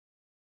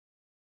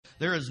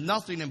There is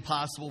nothing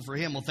impossible for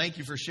him. Well, thank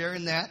you for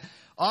sharing that.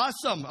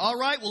 Awesome. All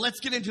right, well, let's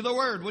get into the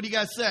word. What do you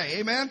guys say?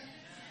 Amen?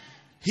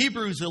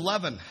 Hebrews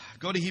 11.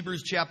 Go to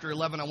Hebrews chapter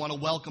 11. I want to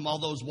welcome all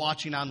those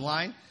watching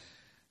online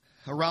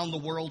around the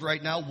world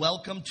right now.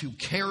 Welcome to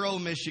Cairo,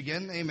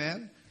 Michigan.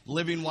 Amen.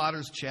 Living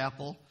Waters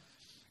Chapel.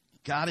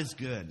 God is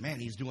good.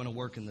 Man, he's doing a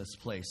work in this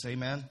place.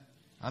 Amen.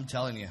 I'm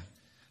telling you.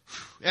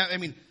 I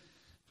mean,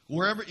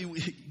 wherever you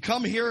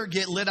come here,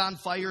 get lit on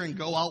fire and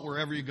go out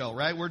wherever you go,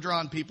 right? We're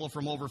drawing people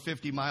from over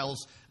 50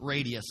 miles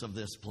radius of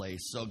this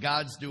place. So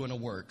God's doing a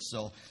work.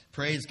 So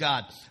praise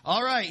God.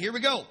 All right, here we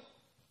go.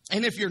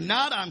 And if you're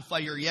not on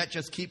fire yet,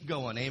 just keep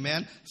going.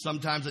 Amen.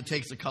 Sometimes it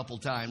takes a couple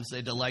times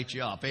to light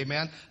you up.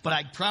 Amen. But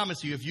I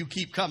promise you, if you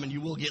keep coming,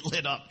 you will get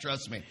lit up.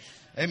 Trust me.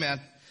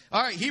 Amen.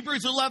 All right,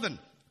 Hebrews 11,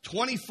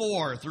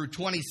 24 through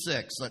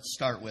 26. Let's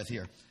start with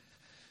here.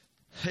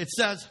 It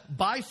says,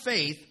 by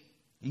faith,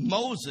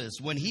 Moses,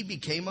 when he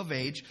became of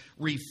age,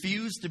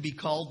 refused to be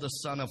called the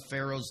son of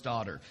Pharaoh's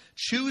daughter,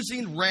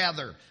 choosing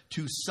rather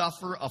to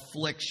suffer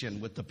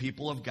affliction with the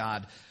people of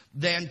God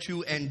than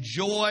to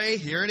enjoy,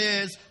 here it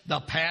is,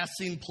 the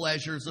passing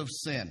pleasures of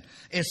sin,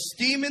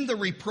 esteeming the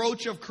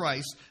reproach of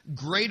Christ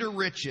greater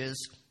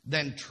riches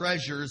than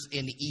treasures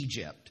in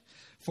Egypt,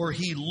 for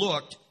he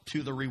looked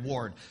to the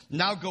reward.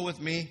 Now go with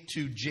me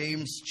to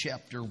James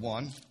chapter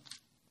 1.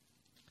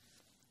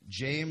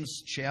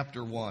 James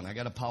chapter 1. I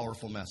got a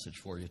powerful message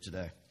for you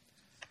today.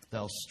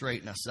 That'll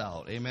straighten us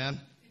out.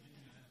 Amen?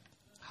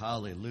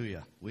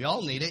 Hallelujah. We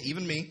all need it,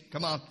 even me.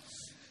 Come on.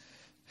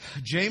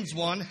 James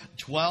 1,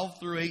 12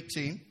 through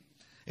 18.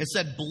 It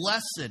said,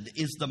 blessed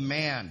is the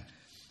man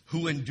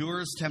who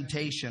endures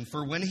temptation,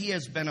 for when he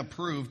has been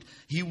approved,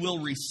 he will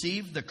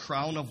receive the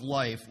crown of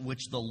life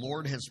which the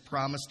Lord has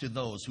promised to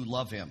those who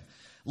love him.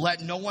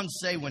 Let no one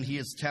say when he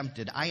is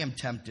tempted, I am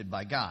tempted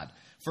by God.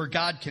 For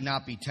God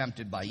cannot be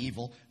tempted by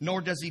evil,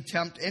 nor does he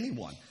tempt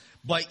anyone.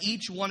 But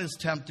each one is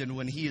tempted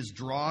when he is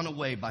drawn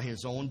away by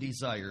his own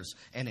desires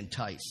and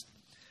enticed.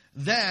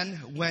 Then,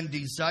 when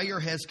desire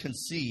has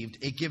conceived,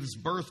 it gives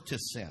birth to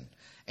sin.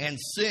 And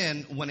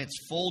sin, when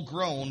it's full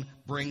grown,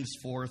 brings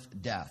forth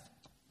death,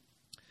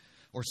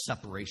 or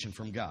separation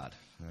from God.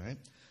 All right?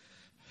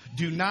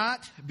 Do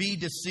not be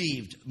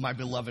deceived, my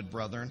beloved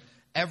brethren.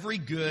 Every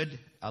good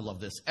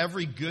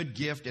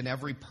gift and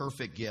every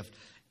perfect gift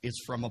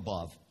is from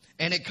above.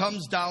 And it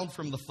comes down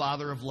from the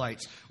Father of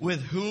lights,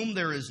 with whom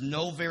there is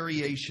no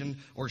variation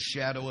or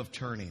shadow of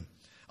turning.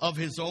 Of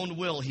his own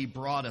will he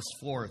brought us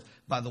forth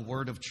by the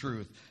word of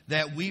truth,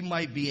 that we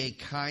might be a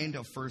kind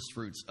of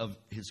firstfruits of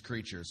his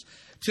creatures.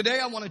 Today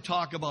I want to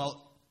talk about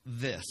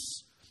this,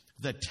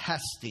 the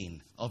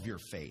testing of your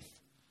faith.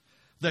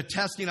 The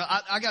testing.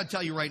 I got to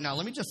tell you right now,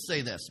 let me just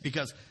say this,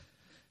 because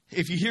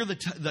if you hear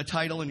the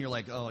title and you're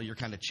like, oh, you're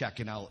kind of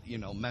checking out,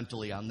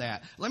 mentally on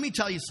that. Let me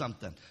tell you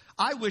something.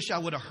 I wish I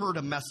would have heard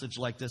a message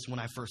like this when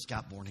I first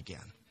got born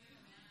again.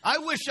 I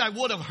wish I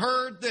would have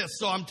heard this.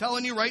 So I'm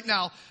telling you right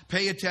now,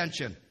 pay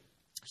attention.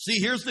 See,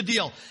 here's the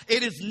deal.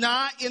 It is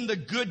not in the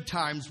good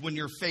times when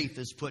your faith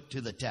is put to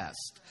the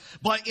test,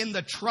 but in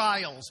the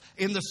trials,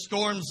 in the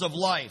storms of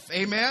life.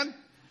 Amen?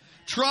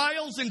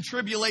 Trials and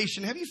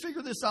tribulation. Have you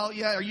figured this out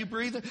yet? Are you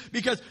breathing?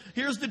 Because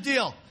here's the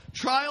deal.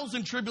 Trials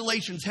and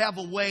tribulations have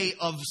a way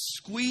of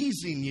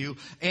squeezing you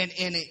and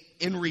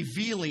in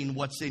revealing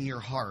what's in your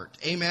heart.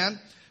 Amen?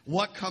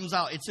 What comes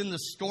out? It's in the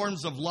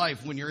storms of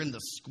life when you're in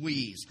the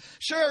squeeze.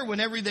 Sure, when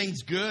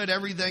everything's good,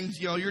 everything's,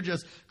 you're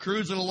just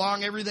cruising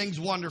along, everything's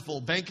wonderful.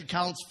 Bank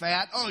account's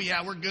fat. Oh,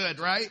 yeah, we're good,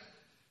 right?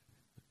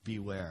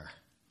 Beware.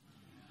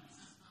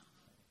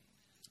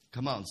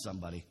 Come on,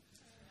 somebody.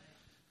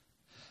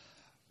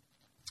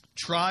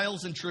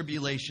 Trials and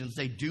tribulations,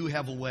 they do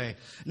have a way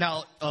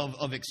now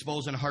of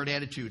exposing hard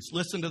attitudes.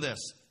 Listen to this.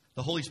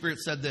 The Holy Spirit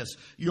said this.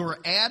 Your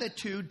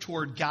attitude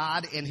toward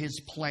God and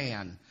his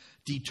plan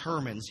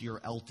determines your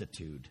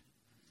altitude.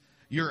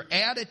 Your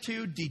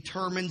attitude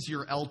determines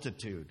your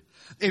altitude.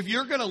 If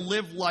you're going to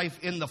live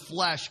life in the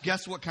flesh,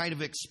 guess what kind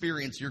of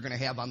experience you're going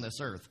to have on this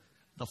earth?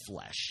 The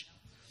flesh.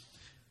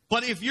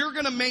 But if you're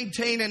going to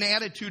maintain an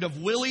attitude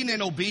of willing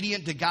and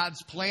obedient to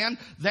God's plan,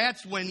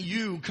 that's when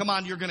you're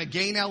going to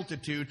gain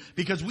altitude,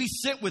 because we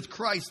sit with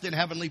Christ in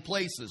heavenly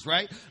places,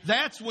 right?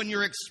 That's when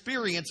your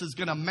experience is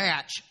going to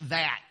match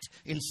that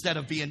instead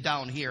of being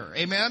down here.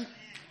 Amen?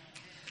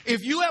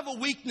 If you have a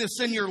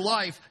weakness in your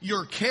life,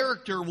 your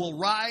character will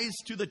rise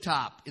to the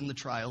top in the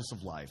trials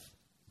of life.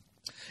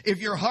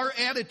 If your heart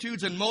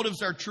attitudes and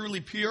motives are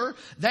truly pure,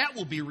 that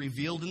will be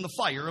revealed in the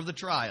fire of the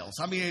trials.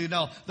 I mean,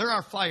 there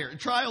are fire.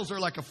 Trials are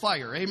like a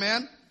fire.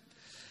 Amen?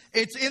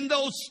 It's in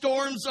those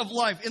storms of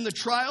life, in the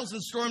trials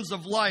and storms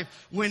of life,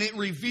 when it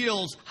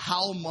reveals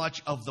how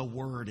much of the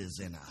Word is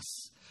in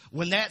us.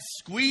 When that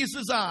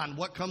squeezes on,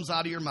 what comes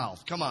out of your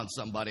mouth? Come on,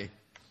 somebody.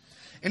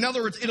 In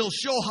other words, it'll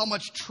show how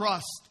much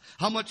trust,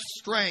 how much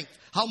strength,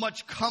 how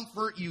much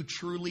comfort you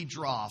truly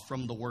draw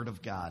from the Word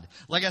of God.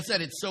 Like I said,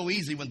 it's so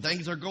easy when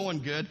things are going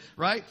good,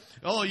 right?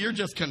 Oh, you're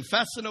just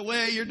confessing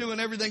away. You're doing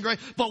everything great.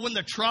 But when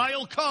the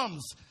trial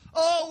comes,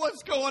 Oh,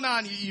 what's going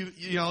on?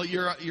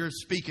 You're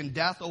speaking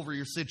death over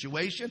your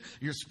situation.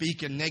 You're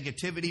speaking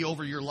negativity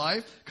over your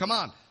life. Come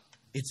on.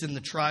 It's in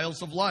the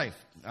trials of life.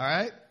 All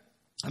right?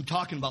 I'm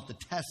talking about the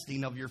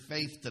testing of your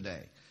faith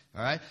today.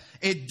 All right?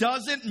 It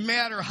doesn't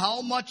matter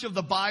how much of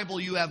the Bible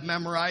you have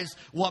memorized.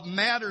 What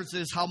matters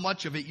is how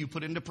much of it you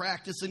put into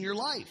practice in your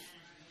life.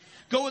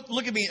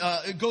 Look at me.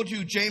 Go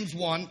to James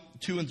 1,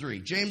 2, and 3.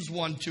 James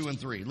 1, 2, and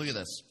 3. Look at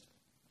this.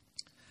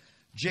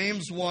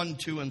 James 1,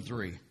 2, and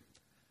 3.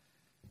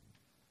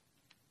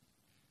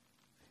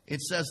 It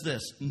says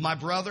this, my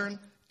brethren,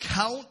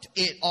 count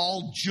it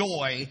all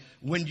joy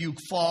when you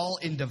fall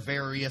into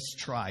various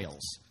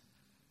trials.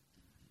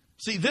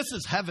 See, this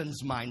is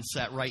heaven's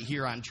mindset right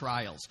here on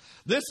trials.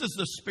 This is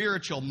the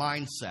spiritual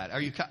mindset.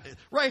 Are you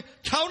right?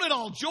 Count it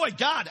all joy.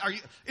 God,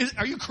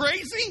 are you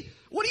crazy?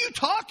 What are you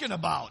talking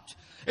about?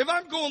 If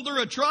I'm going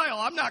through a trial,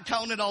 I'm not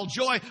counting it all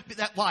joy.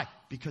 Why?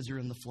 Because you're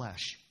in the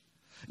flesh.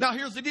 Now,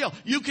 here's the deal.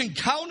 You can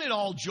count it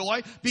all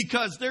joy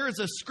because there is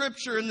a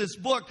scripture in this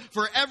book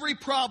for every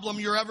problem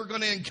you're ever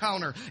going to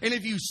encounter. And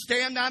if you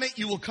stand on it,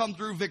 you will come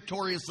through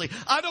victoriously.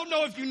 I don't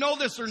know if you know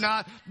this or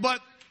not,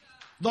 but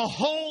the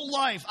whole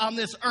life on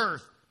this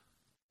earth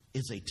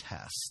is a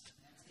test.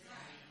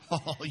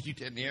 Oh, you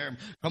didn't hear him.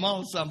 Come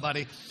on,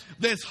 somebody.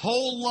 This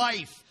whole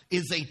life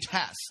is a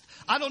test.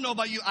 I don't know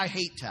about you. I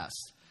hate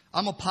tests.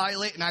 I'm a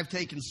pilot, and I've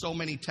taken so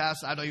many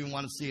tests, I don't even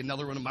want to see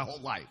another one in my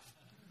whole life.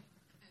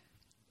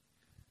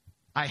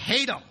 I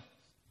hate them.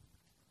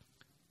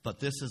 But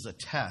this is a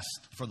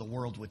test for the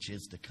world which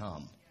is to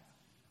come.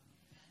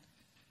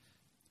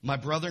 My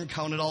brethren,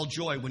 count it all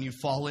joy when you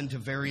fall into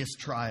various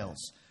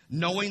trials,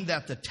 knowing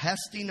that the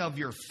testing of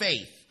your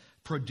faith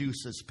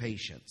produces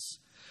patience.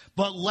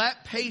 But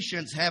let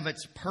patience have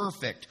its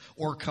perfect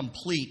or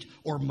complete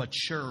or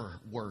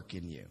mature work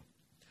in you,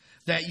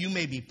 that you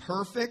may be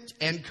perfect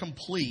and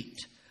complete,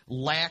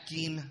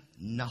 lacking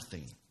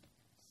nothing.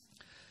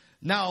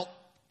 Now,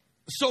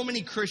 so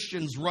many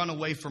Christians run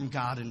away from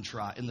God in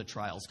the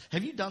trials.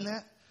 Have you done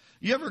that?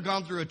 You ever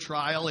gone through a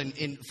trial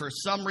and for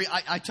some reason,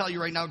 I tell you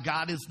right now,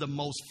 God is the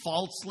most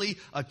falsely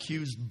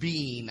accused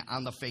being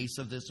on the face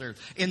of this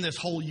earth, in this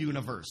whole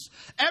universe.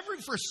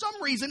 For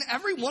some reason,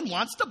 everyone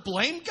wants to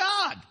blame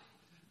God.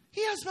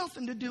 He has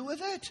nothing to do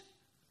with it.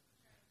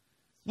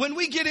 When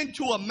we get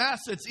into a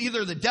mess, it's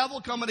either the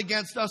devil coming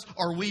against us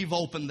or we've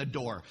opened the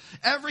door.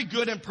 Every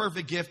good and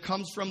perfect gift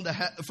comes from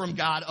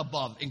God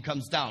above and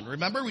comes down.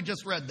 Remember, we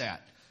just read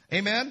that.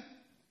 Amen?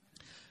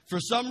 For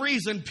some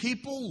reason,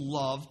 people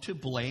love to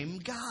blame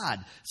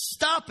God.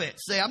 Stop it.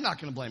 Say, I'm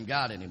not going to blame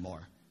God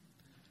anymore.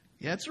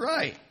 Yeah, that's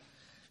right.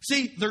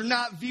 See, they're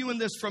not viewing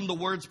this from the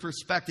Word's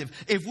perspective.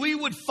 If we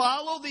would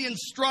follow the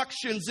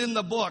instructions in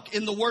the book,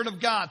 in the Word of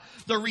God,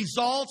 the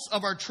results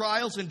of our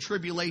trials and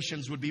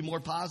tribulations would be more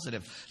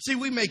positive. See,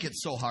 we make it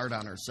so hard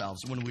on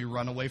ourselves when we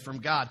run away from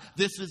God.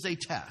 This is a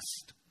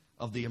test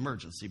of the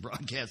emergency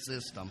broadcast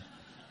system.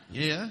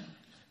 Yeah?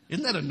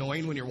 Isn't that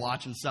annoying when you're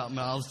watching something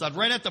all of a sudden,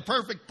 right at the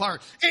perfect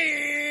part?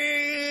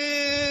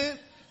 I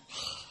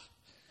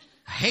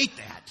hate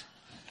that.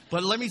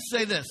 But let me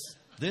say this.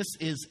 This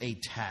is a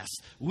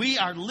test. We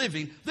are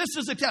living. This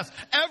is a test.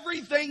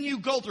 Everything you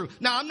go through.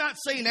 Now, I'm not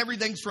saying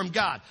everything's from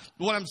God.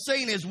 What I'm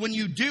saying is when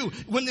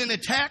an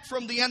attack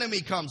from the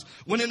enemy comes,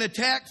 when an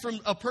attack from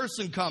a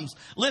person comes,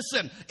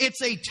 listen,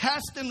 it's a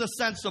test in the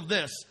sense of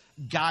this.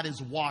 God is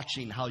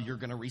watching how you're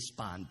going to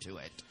respond to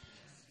it.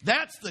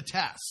 That's the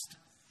test.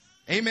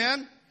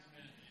 Amen?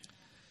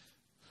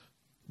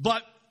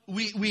 But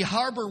we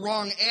harbor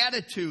wrong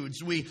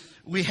attitudes.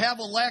 We have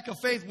a lack of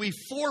faith. We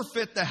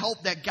forfeit the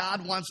help that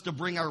God wants to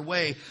bring our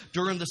way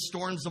during the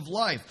storms of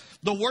life.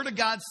 The Word of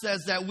God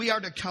says that we are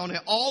to count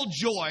it all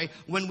joy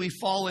when we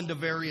fall into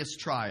various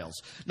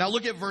trials. Now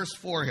look at verse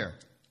 4 here.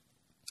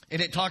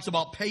 And it talks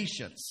about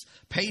patience.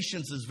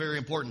 Patience is very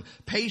important.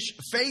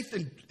 Faith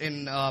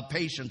and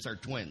patience are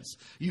twins.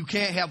 You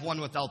can't have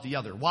one without the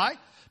other. Why?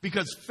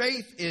 Because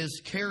faith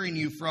is carrying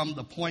you from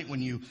the point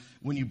when you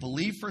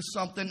believe for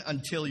something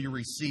until you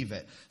receive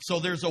it. So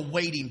there's a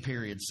waiting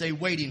period. Say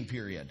waiting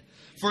period.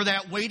 For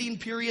that waiting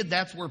period,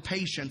 that's where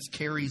patience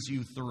carries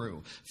you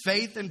through.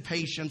 Faith and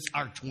patience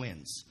are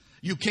twins.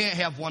 You can't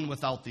have one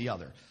without the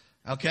other.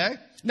 Okay?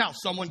 Now,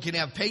 someone can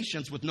have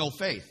patience with no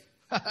faith.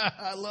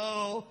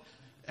 Hello?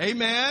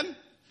 Amen?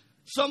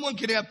 Someone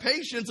can have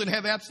patience and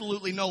have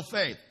absolutely no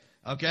faith.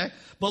 Okay?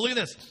 But look at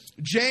this.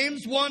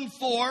 James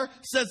 1:4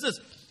 says this.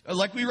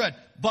 Like we read,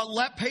 but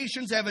let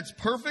patience have its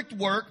perfect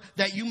work,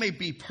 that you may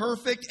be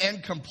perfect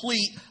and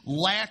complete,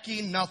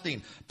 lacking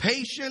nothing.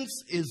 Patience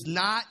is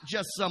not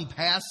just some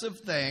passive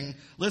thing.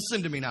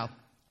 Listen to me now.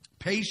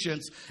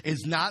 Patience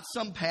is not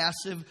some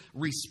passive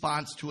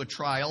response to a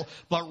trial,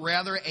 but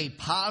rather a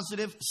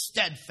positive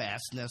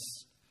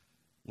steadfastness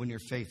when your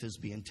faith is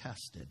being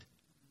tested.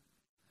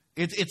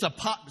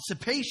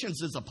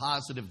 Patience is a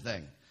positive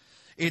thing.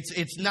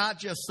 It's not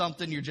just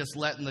something you're just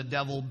letting the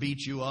devil beat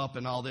you up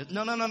and all this.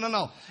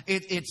 No.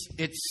 It's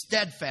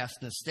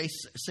steadfastness.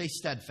 Say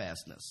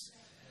steadfastness.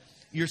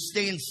 you're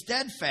staying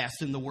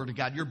steadfast in the Word of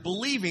God. You're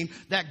believing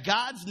that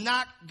God's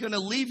not going to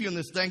leave you in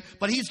this thing,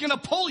 but He's going to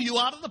pull you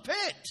out of the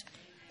pit.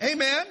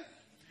 Amen.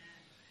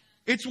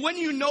 It's when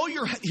you know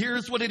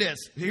here's what it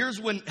is. Here's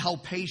how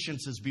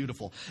patience is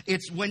beautiful.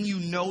 It's when you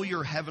know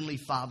your Heavenly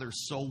Father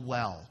so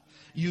well.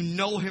 You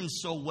know Him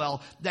so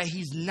well that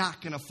He's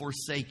not going to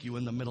forsake you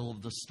in the middle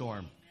of the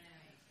storm.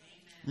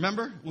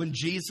 Remember when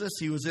Jesus,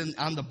 He was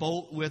on the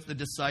boat with the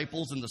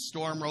disciples and the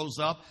storm rose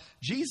up?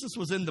 Jesus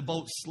was in the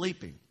boat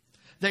sleeping.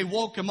 They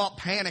woke Him up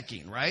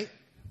panicking, right?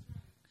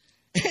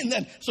 And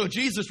then, so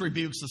Jesus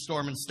rebukes the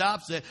storm and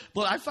stops it.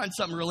 But I find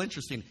something real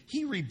interesting.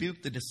 He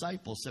rebuked the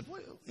disciples, said,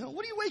 what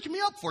are you waking me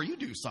up for? You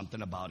do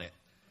something about it.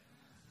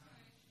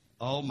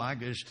 Oh my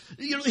gosh.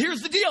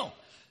 Here's the deal.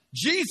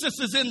 Jesus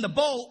is in the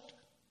boat,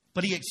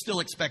 but He still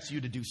expects you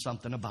to do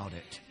something about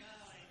it.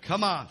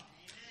 Come on.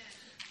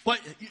 But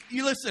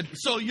you listen,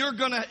 so you're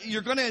gonna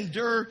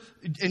endure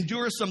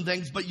some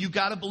things, but you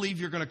got to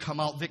believe you're going to come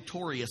out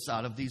victorious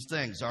out of these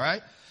things, all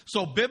right?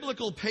 So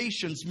biblical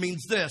patience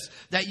means this,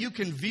 that you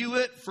can view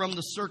it from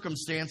the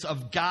circumstance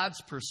of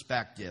God's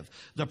perspective,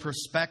 the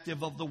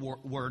perspective of the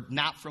Word,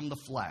 not from the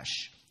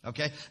flesh,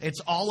 okay?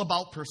 It's all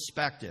about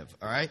perspective,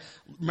 all right?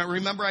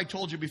 Remember I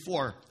told you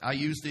before, I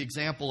used the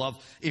example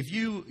of if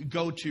you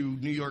go to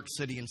New York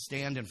City and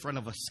stand in front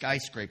of a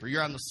skyscraper,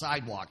 you're on the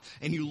sidewalk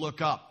and you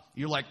look up,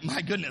 you're like,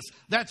 my goodness,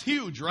 that's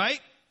huge, right?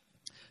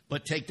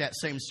 But take that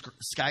same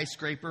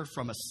skyscraper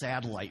from a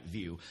satellite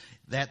view.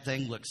 That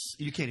thing looks,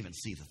 you can't even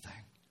see the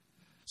thing.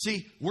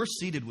 See, we're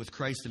seated with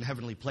Christ in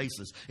heavenly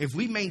places. If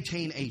we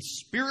maintain a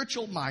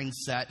spiritual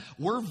mindset,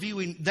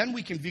 then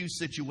we can view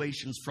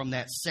situations from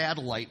that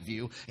satellite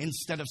view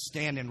instead of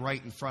standing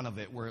right in front of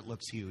it where it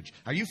looks huge.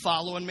 Are you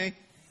following me?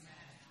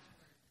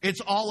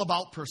 It's all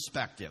about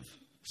perspective.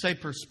 Say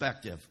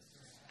perspective.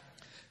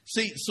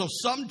 See, so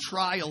some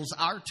trials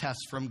are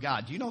tests from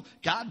God. You know,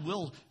 God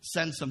will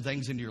send some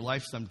things into your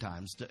life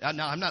sometimes.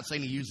 Now, I'm not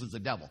saying He uses the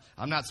devil.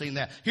 I'm not saying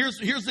that. Here's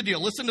the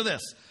deal. Listen to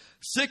this.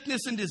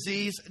 Sickness and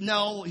disease,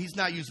 no, He's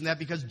not using that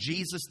because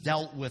Jesus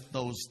dealt with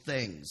those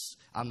things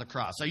on the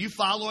cross. Are you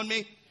following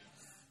me?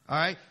 All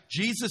right?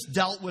 Jesus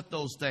dealt with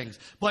those things.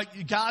 But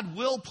God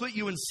will put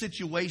you in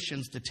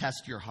situations to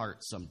test your heart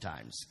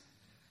sometimes.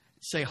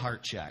 Say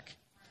heart check.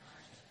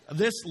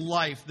 This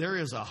life, there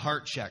is a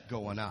heart check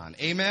going on.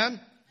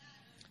 Amen?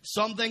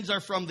 Some things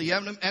are from the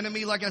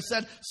enemy, like I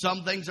said.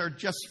 Some things are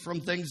just from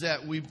things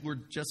that we were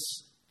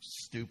just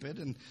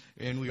stupid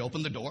and we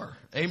opened the door.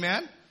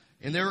 Amen?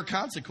 And there are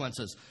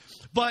consequences.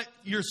 But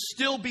you're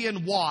still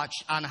being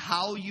watched on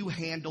how you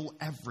handle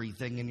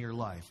everything in your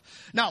life.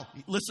 Now,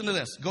 listen to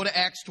this. Go to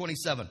Acts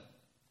 27.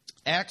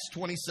 Acts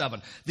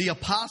 27. The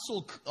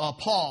apostle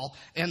Paul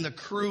and the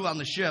crew on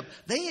the ship,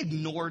 they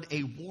ignored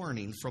a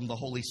warning from the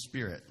Holy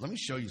Spirit. Let me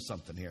show you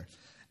something here.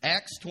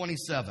 Acts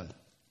 27.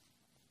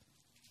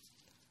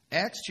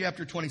 Acts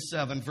chapter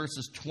 27,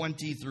 verses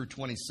 20 through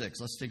 26.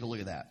 Let's take a look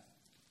at that.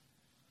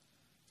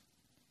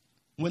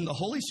 When the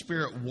Holy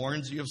Spirit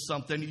warns you of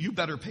something, you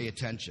better pay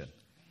attention.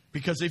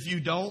 Because if you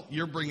don't,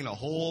 you're bringing a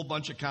whole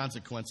bunch of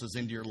consequences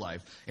into your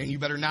life. And you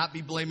better not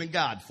be blaming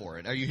God for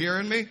it. Are you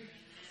hearing me?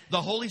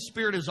 The Holy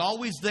Spirit is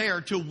always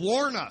there to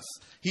warn us.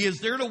 He is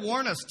there to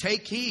warn us.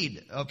 Take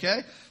heed,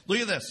 okay? Look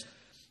at this.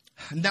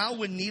 Now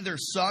when neither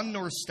sun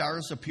nor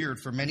stars appeared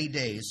for many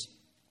days,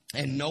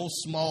 and no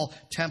small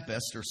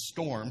tempest or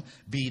storm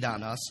beat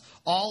on us,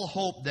 all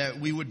hope that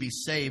we would be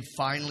saved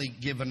finally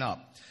given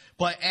up.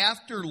 But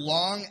after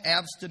long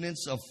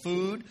abstinence of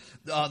food,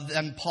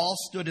 then Paul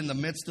stood in the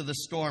midst of the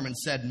storm and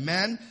said,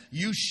 "Men,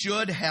 you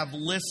should have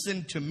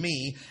listened to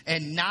me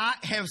and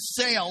not have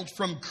sailed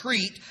from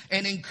Crete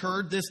and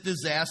incurred this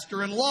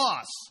disaster and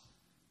loss."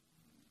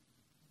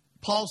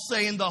 Paul's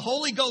saying, the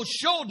Holy Ghost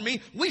showed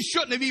me we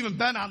shouldn't have even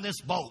been on this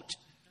boat.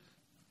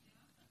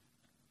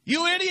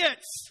 You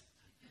idiots!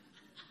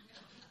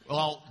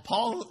 Well,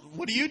 Paul,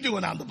 what are you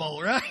doing on the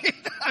boat, right?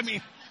 I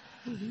mean,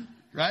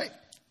 right?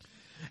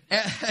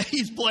 And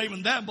he's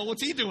blaming them, but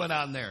what's he doing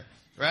on there,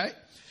 right?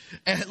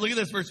 And look at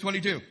this, verse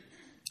 22.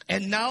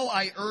 "And now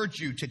I urge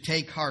you to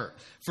take heart,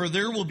 for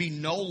there will be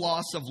no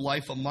loss of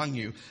life among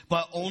you,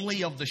 but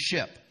only of the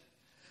ship.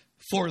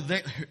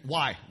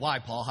 Why,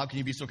 Paul? How can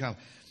you be so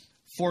confident?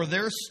 For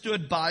there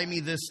stood by me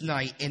this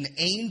night an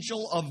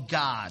angel of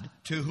God,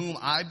 to whom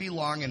I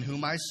belong and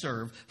whom I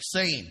serve,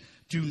 saying,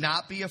 'Do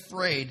not be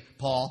afraid,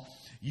 Paul.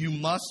 You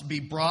must be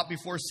brought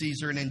before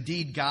Caesar, and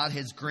indeed God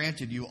has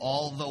granted you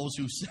all those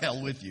who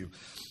sail with you.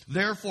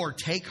 Therefore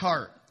take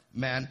heart,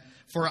 men,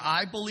 for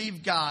I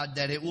believe God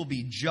that it will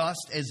be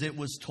just as it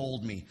was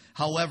told me.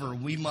 However,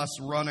 we must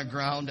run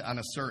aground on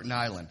a certain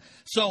island.'"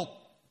 So,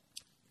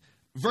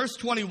 verse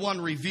 21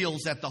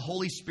 reveals that the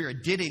Holy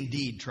Spirit did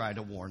indeed try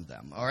to warn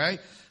them, all right?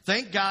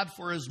 Thank God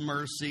for His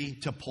mercy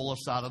to pull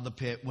us out of the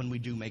pit when we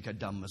do make a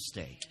dumb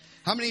mistake.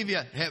 How many of you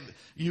have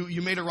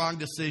you made a wrong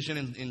decision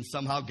and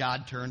somehow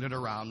God turned it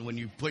around when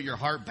you put your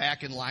heart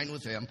back in line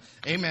with Him?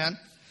 Amen.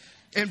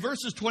 And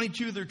verses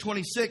 22 through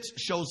 26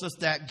 shows us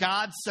that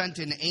God sent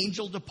an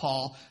angel to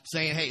Paul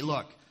saying, "Hey,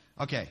 look,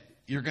 okay,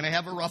 you're going to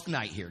have a rough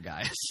night here,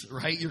 guys,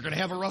 right? You're going to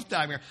have a rough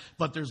time here,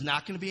 but there's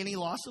not going to be any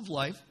loss of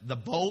life. The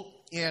boat,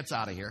 yeah, it's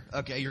out of here.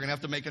 Okay, you're going to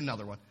have to make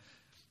another one.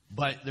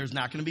 But there's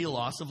not going to be a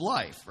loss of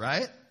life,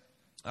 right?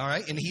 All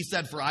right, and he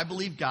said, for I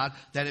believe God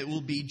that it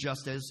will be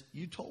just as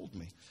you told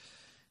me.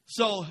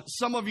 So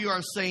some of you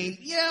are saying,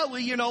 yeah,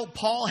 well,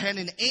 Paul had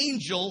an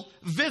angel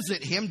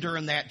visit him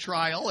during that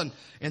trial,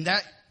 and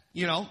that,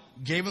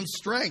 gave him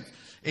strength.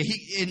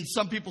 And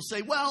some people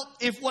say, well,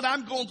 if what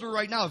I'm going through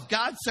right now, if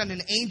God sent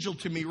an angel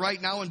to me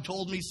right now and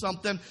told me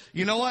something,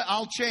 you know what?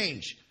 I'll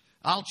change.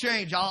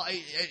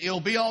 It'll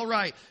be all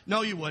right.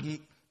 No, you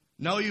wouldn't.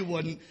 No, you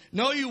wouldn't.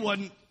 No, you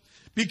wouldn't.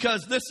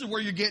 Because this is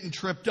where you're getting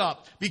tripped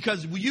up.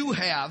 Because you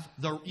have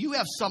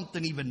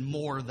something even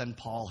more than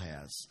Paul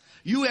has.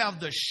 You have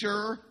the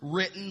sure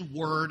written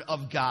word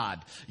of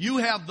God. You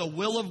have the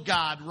will of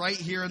God right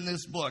here in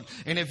this book.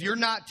 And if you're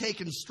not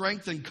taking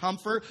strength and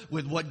comfort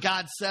with what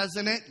God says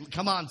in it,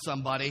 come on,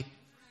 somebody.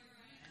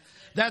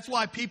 That's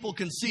why people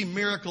can see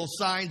miracle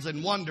signs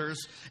and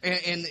wonders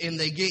and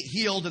they get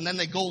healed and then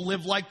they go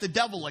live like the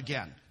devil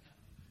again.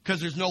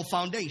 Because there's no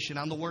foundation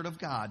on the word of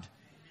God.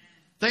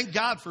 Thank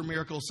God for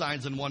miracle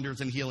signs and wonders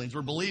and healings.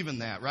 We're believing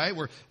that, right?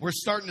 We're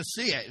starting to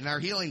see it in our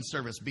healing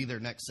service. Be there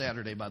next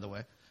Saturday, by the way.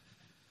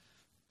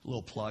 A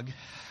little plug.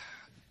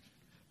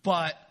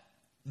 But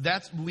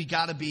we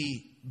got to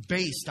be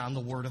based on the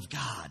Word of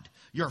God.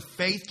 Your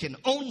faith can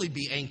only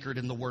be anchored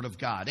in the Word of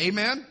God.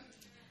 Amen?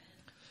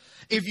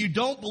 If you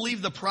don't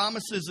believe the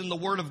promises in the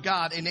Word of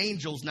God, an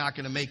angel's not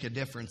going to make a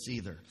difference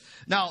either.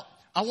 Now,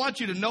 I want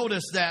you to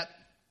notice that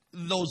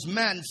those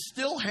men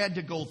still had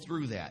to go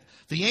through that.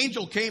 The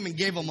angel came and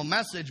gave them a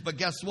message, but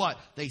guess what?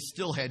 They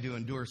still had to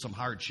endure some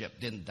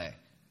hardship, didn't they?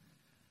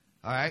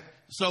 All right?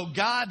 So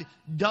God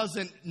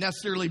doesn't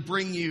necessarily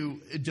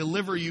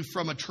deliver you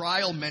from a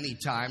trial many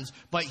times,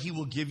 but He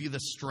will give you the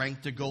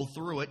strength to go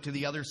through it to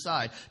the other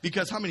side.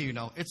 Because how many of you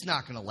know it's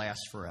not going to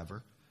last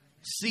forever?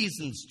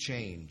 Seasons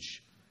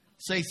change.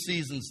 Say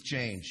seasons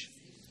change.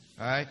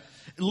 All right?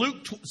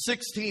 Luke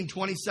 16,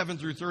 27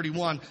 through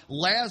 31,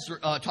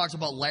 talks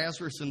about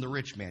Lazarus and the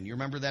rich man. You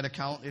remember that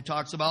account? It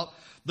talks about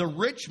the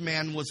rich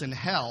man was in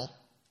hell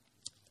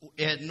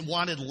and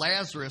wanted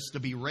Lazarus to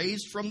be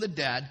raised from the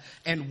dead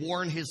and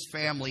warn his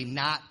family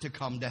not to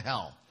come to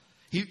hell.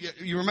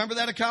 You remember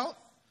that account?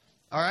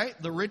 All right?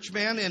 The rich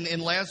man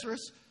and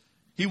Lazarus.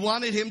 He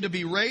wanted him to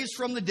be raised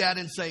from the dead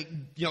and say,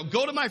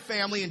 go to my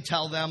family and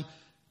tell them,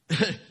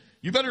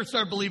 you better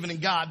start believing in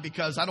God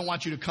because I don't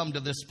want you to come to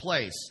this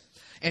place.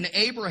 And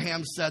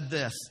Abraham said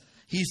this.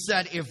 He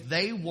said, if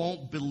they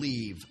won't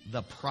believe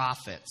the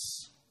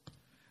prophets,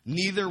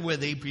 neither will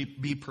they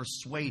be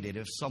persuaded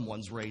if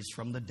someone's raised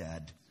from the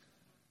dead.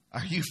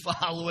 Are you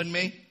following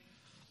me?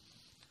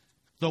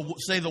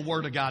 Say the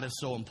word of God is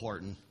so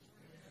important.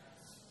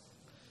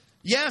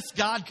 Yes,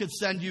 God could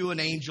send you an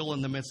angel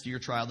in the midst of your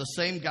trial. The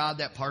same God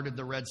that parted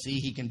the Red Sea,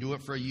 He can do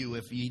it for you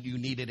if you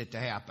needed it to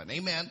happen.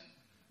 Amen.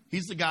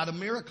 He's the God of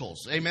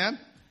miracles. Amen.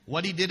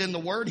 What He did in the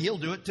Word, He'll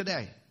do it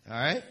today. All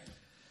right.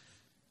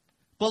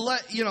 But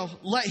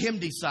let Him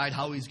decide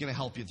how He's going to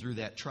help you through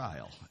that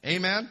trial.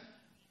 Amen.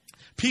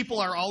 People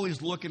are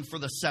always looking for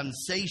the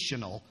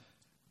sensational,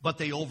 but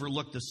they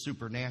overlook the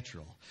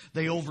supernatural.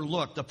 They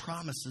overlook the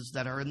promises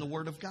that are in the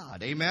Word of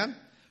God. Amen.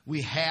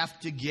 We have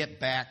to get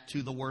back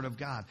to the Word of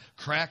God.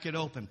 Crack it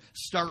open.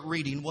 Start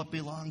reading what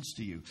belongs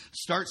to you.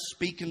 Start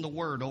speaking the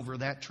Word over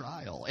that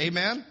trial.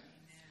 Amen.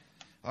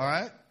 All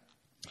right.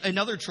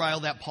 Another trial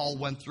that Paul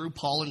went through,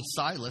 Paul and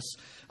Silas,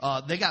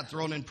 they got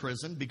thrown in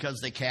prison because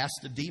they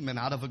cast a demon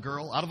out of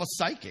a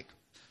psychic.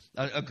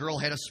 A girl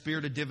had a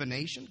spirit of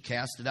divination,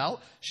 cast it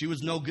out. She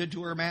was no good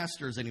to her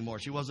masters anymore.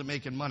 She wasn't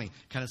making money.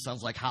 Kind of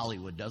sounds like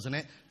Hollywood, doesn't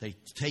it? They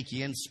take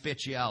you in,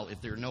 spit you out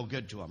if they're no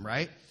good to them,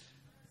 right?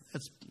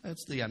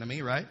 That's the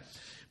enemy, right?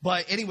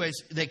 But anyways,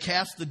 they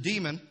cast the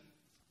demon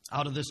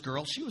out of this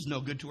girl. She was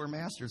no good to her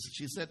masters.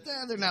 She said,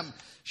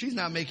 she's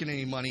not making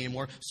any money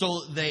anymore.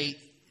 So they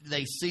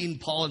seen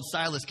Paul and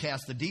Silas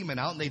cast the demon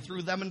out, and they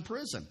threw them in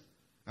prison.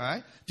 All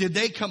right? Did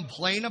they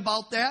complain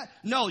about that?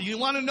 No. You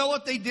want to know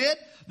what they did?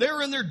 They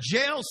were in their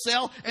jail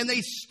cell, and they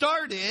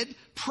started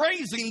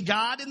praising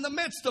God in the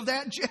midst of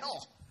that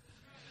jail.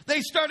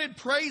 They started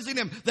praising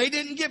Him. They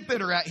didn't get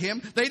bitter at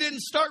Him. They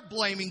didn't start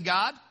blaming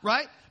God,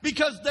 right?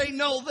 Because they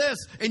know this,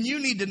 and you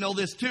need to know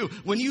this too.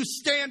 When you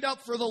stand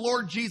up for the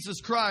Lord Jesus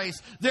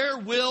Christ, there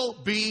will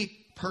be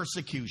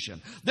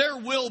persecution. There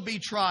will be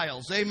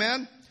trials.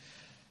 Amen?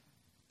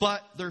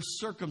 But their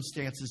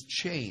circumstances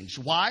change.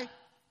 Why?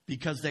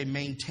 Because they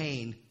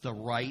maintain the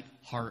right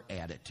heart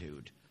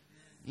attitude.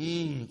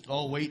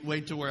 Oh,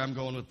 wait to where I'm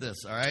going with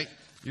this, all right?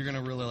 You're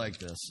going to really like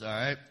this, all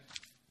right?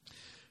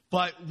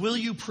 But will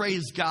you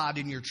praise God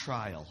in your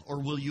trial,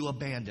 or will you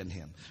abandon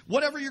Him?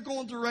 Whatever you're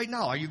going through right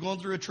now, are you going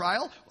through a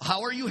trial?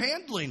 How are you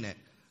handling it?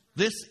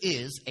 This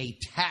is a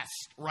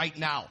test right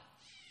now.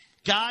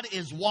 God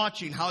is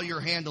watching how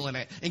you're handling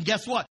it. And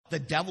guess what? The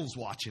devil's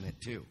watching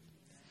it too.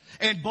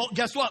 And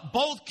guess what?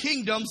 Both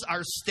kingdoms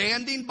are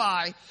standing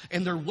by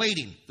and they're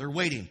waiting. They're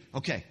waiting.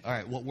 Okay, all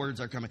right, what words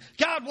are coming?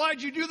 God,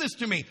 why'd you do this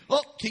to me?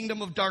 Oh,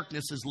 kingdom of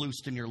darkness is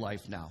loosed in your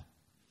life now.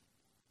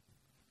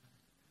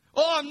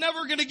 Oh, I'm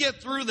never going to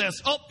get through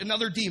this. Oh,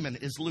 another demon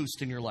is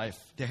loosed in your life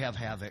to have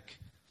havoc.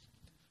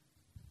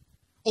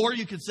 Or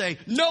you could say,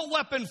 no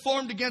weapon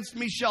formed against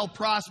me shall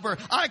prosper.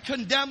 I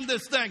condemn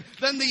this thing.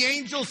 Then the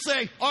angels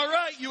say, all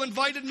right, you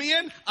invited me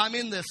in. I'm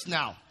in this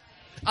now.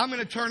 I'm going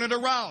to turn it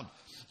around.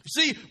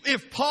 See,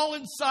 if Paul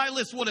and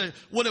Silas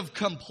would have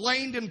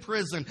complained in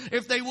prison,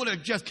 if they would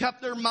have just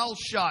kept their mouth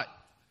shut,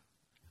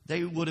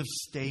 they would have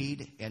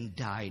stayed and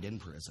died in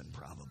prison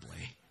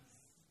probably.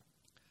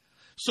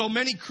 So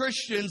many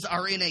Christians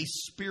are in a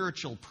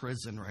spiritual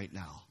prison right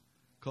now.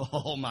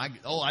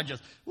 I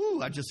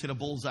just hit a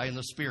bullseye in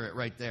the spirit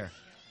right there.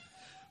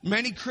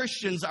 Many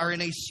Christians are in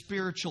a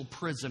spiritual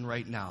prison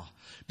right now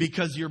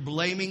because you're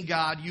blaming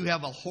God. You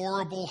have a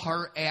horrible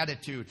heart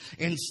attitude.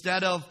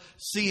 Instead of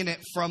seeing it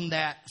from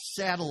that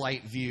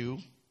satellite view,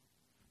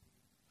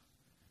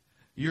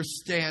 you're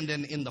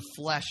standing in the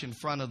flesh in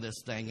front of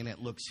this thing and it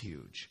looks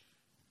huge.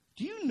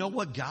 Do you know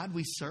what God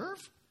we serve?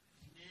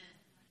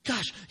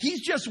 Gosh,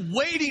 he's just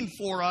waiting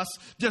for us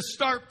to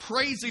start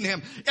praising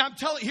him. I'm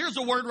telling you, here's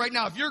a word right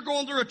now. If you're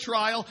going through a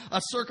trial,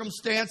 a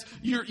circumstance,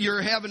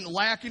 you're having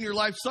lack in your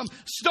life,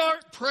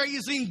 start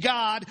praising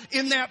God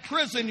in that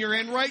prison you're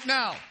in right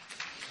now.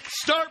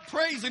 Start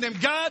praising him.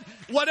 God,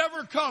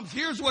 whatever comes,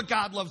 here's what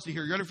God loves to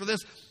hear. You ready for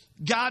this?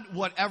 God,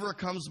 whatever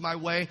comes my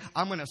way,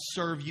 I'm going to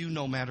serve you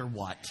no matter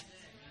what.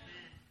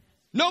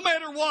 No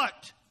matter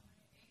what.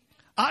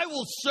 I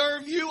will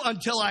serve you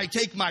until I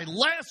take my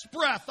last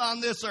breath on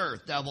this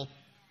earth, devil.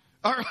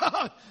 Or,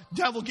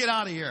 devil, get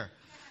out of here.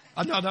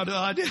 No.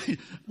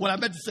 What I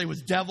meant to say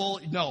was,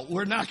 devil, no,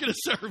 we're not going to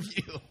serve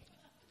you.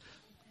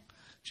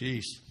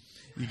 Jeez.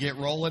 You get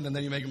rolling and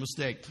then you make a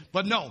mistake.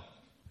 But no.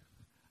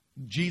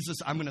 Jesus,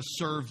 I'm going to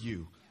serve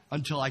you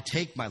until I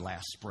take my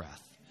last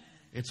breath.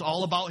 It's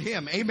all about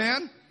him.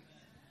 Amen?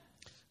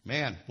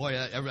 Man, boy,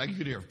 I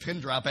could hear a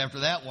pin drop after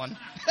that one.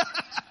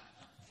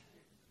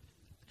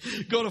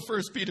 Go to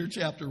 1 Peter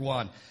chapter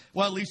 1.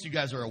 Well, at least you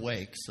guys are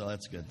awake, so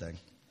that's a good thing.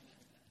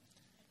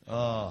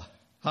 Yeah,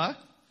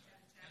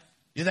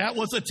 that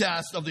was a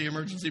test of the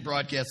emergency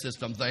broadcast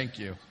system. Thank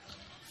you.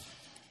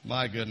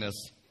 My goodness.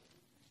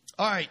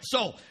 All right,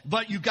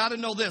 but you got to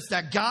know this,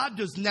 that God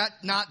does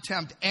not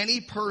tempt any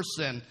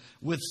person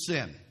with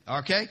sin,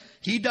 okay?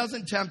 He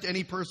doesn't tempt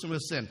any person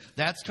with sin.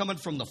 That's coming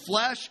from the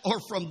flesh or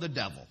from the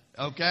devil,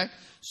 okay?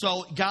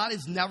 So God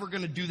is never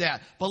going to do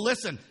that. But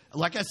listen,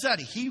 like I said,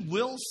 he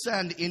will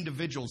send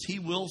individuals. He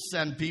will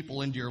send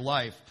people into your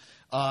life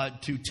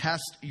to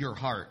test your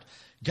heart.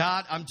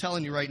 God, I'm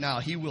telling you right now,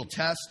 he will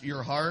test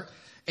your heart.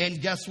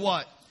 And guess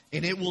what?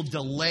 And it will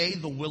delay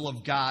the will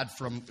of God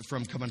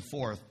from coming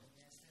forth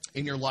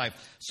in your life.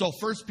 So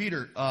 1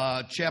 Peter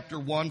chapter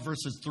 1,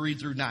 verses 3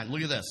 through 9.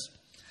 Look at this.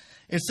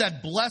 It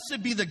said,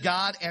 blessed be the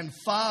God and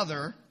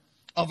Father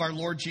of our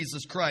Lord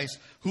Jesus Christ,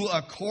 who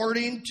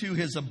according to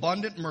his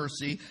abundant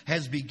mercy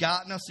has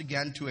begotten us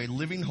again to a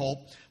living hope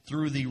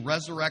through the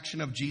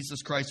resurrection of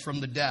Jesus Christ from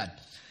the dead,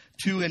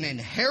 to an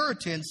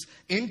inheritance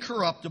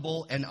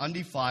incorruptible and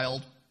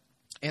undefiled,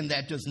 and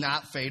that does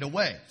not fade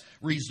away,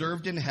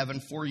 reserved in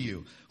heaven for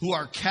you, who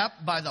are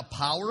kept by the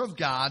power of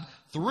God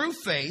through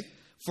faith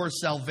for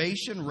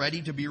salvation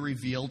ready to be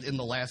revealed in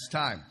the last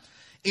time.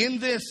 In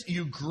this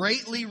you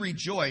greatly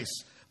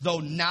rejoice, though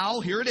now,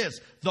 here it is,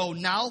 though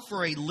now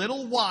for a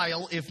little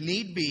while, if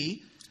need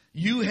be,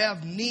 you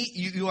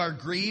are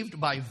grieved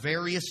by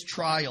various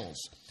trials,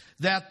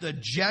 that the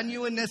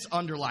genuineness,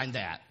 underline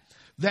that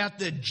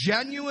the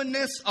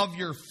genuineness of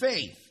your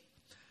faith,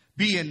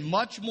 being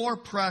much more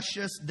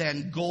precious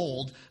than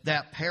gold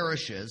that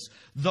perishes,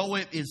 though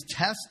it is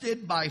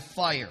tested by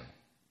fire,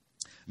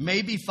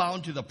 may be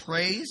found to the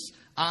praise,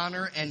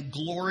 honor, and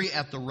glory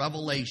at the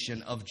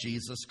revelation of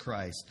Jesus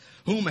Christ,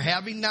 whom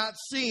having not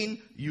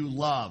seen, you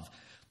love.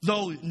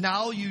 Though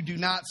now you do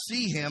not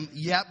see him,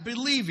 yet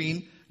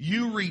believing,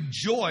 you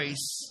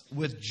rejoice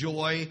with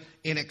joy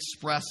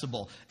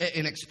inexpressible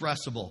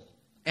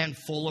and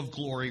full of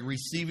glory,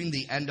 receiving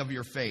the end of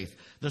your faith,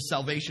 the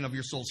salvation of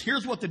your souls.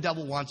 Here's what the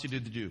devil wants you to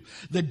do.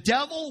 The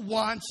devil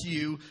wants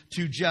you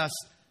to just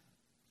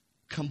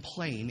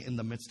complain in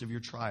the midst of your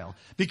trial.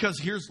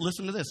 Because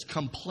listen to this,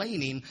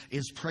 complaining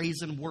is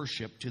praise and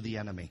worship to the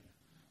enemy.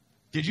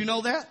 Did you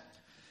know that?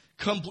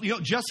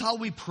 Just how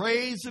we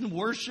praise and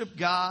worship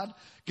God.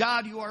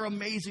 God, you are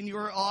amazing. You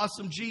are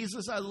awesome.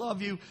 Jesus, I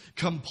love you.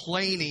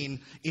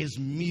 Complaining is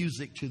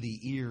music to the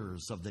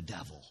ears of the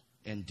devil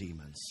and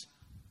demons.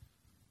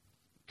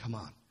 Come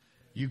on.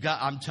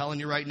 I'm telling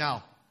you right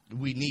now,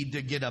 we need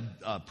to get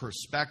a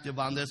perspective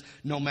on this.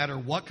 No matter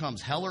what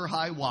comes, hell or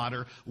high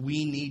water,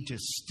 we need to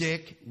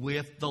stick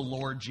with the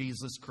Lord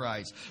Jesus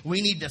Christ.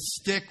 We need to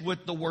stick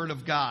with the Word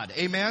of God.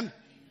 Amen?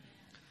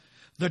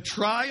 The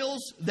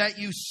trials that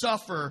you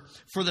suffer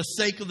for the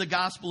sake of the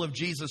gospel of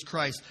Jesus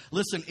Christ,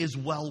 listen, is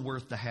well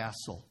worth the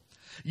hassle.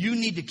 You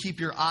need to keep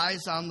your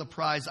eyes on the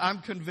prize. I'm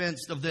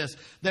convinced of this,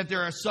 that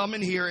there are some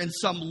in here and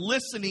some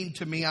listening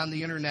to me on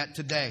the internet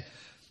today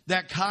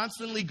that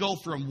constantly go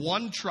from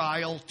one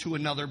trial to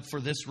another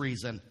for this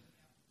reason.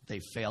 They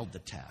failed the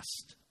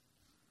test.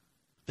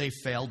 They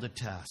failed the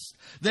test.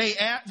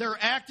 They're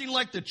acting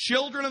like the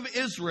children of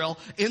Israel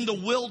in the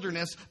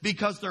wilderness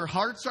because their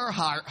hearts are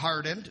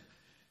hardened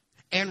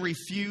and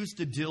refuse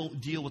to deal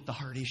with the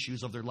hard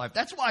issues of their life.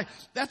 That's why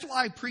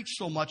I preach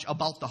so much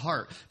about the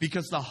heart,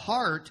 because the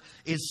heart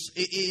is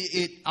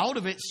out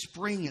of it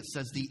spring, it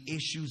says, the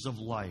issues of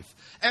life.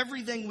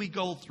 Everything we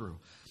go through.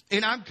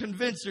 And I'm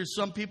convinced there's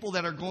some people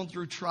that are going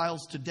through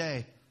trials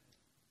today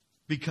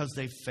because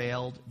they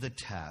failed the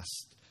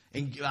test.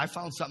 And I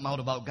found something out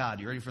about God.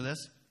 You ready for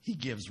this? He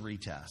gives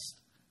retest.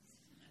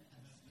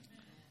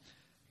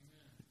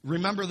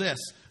 Remember this.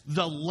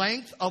 The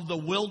length of the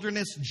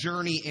wilderness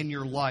journey in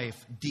your life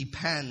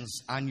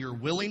depends on your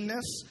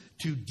willingness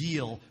to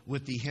deal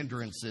with the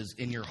hindrances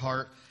in your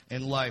heart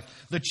and life.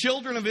 The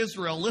children of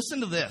Israel, listen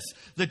to this.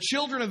 The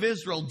children of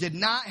Israel did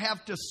not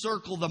have to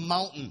circle the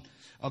mountain,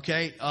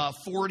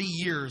 40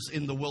 years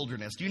in the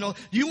wilderness. Do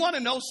you want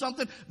to know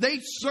something? They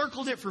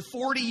circled it for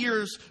 40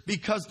 years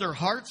because their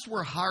hearts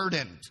were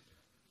hardened.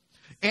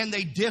 And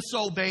they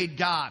disobeyed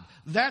God.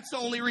 That's the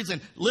only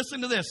reason.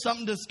 Listen to this,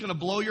 something that's going to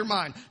blow your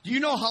mind. Do you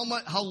know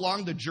how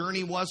long the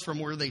journey was from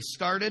where they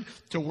started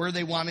to where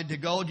they wanted to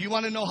go? Do you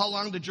want to know how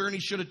long the journey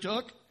should have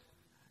took?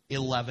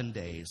 11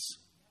 days.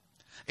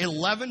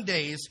 11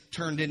 days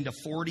turned into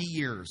 40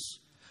 years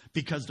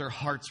because their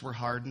hearts were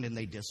hardened and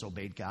they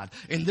disobeyed God.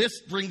 And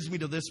this brings me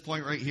to this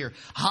point right here.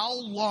 How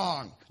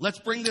long, let's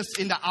bring this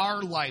into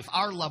our life,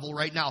 our level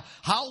right now.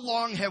 How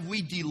long have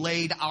we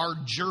delayed our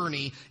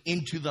journey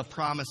into the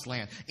promised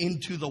land,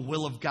 into the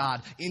will of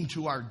God,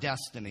 into our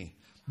destiny?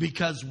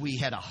 Because we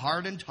had a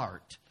hardened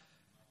heart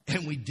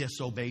and we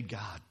disobeyed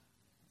God.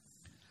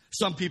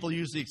 Some people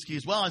use the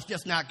excuse, well, it's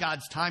just not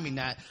God's timing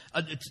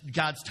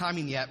God's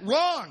timing yet.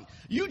 Wrong!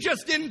 You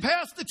just didn't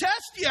pass the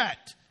test yet.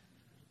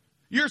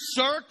 You're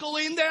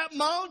circling that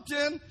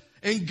mountain,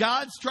 and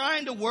God's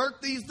trying to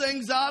work these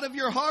things out of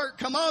your heart.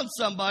 Come on,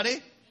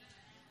 somebody.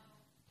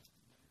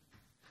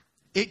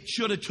 It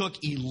should have took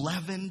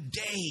 11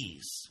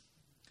 days.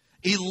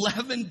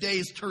 11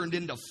 days turned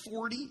into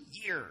 40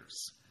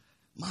 years.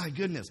 My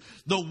goodness.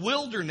 The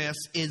wilderness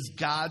is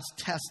God's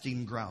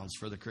testing grounds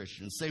for the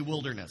Christians. Say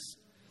wilderness.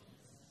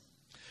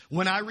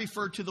 When I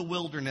refer to the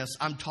wilderness,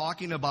 I'm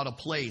talking about a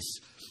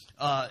place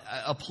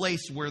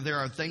where there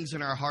are things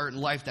in our heart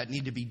and life that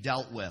need to be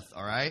dealt with,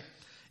 all right?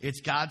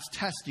 It's God's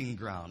testing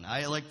ground.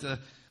 I like to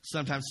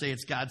sometimes say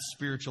it's God's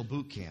spiritual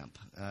boot camp,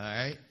 all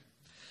right?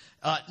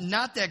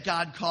 Not that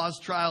God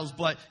caused trials,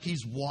 but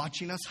He's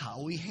watching us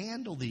how we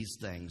handle these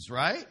things,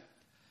 right?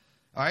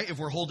 All right, if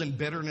we're holding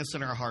bitterness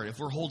in our heart, if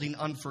we're holding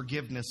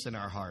unforgiveness in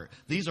our heart,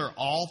 these are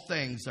all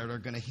things that are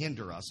going to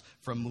hinder us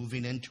from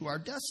moving into our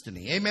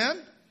destiny.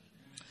 Amen?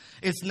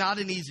 It's not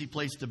an easy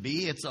place to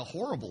be. It's a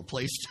horrible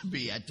place to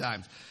be at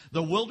times.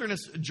 The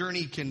wilderness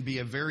journey can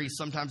be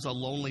sometimes a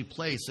lonely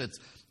place.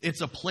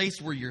 It's a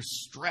place where you're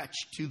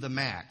stretched to the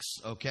max,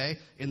 okay,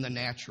 in the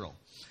natural.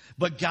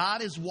 But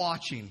God is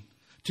watching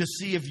to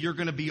see if you're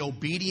going to be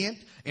obedient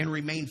and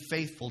remain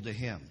faithful to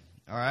Him,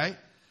 all right?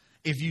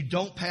 If you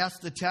don't pass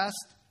the test,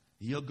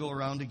 you'll go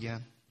around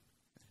again.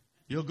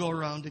 You'll go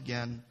around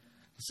again.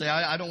 Say,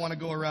 I don't want to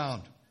go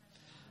around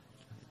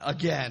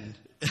again,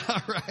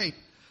 all right?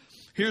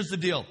 Here's the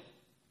deal.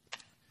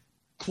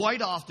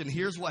 Quite often,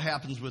 here's what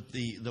happens with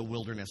the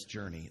wilderness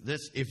journey.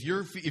 If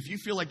you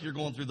feel like you're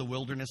going through the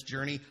wilderness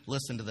journey,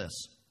 listen to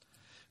this.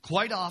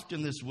 Quite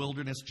often, this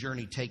wilderness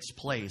journey takes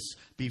place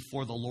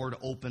before the Lord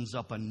opens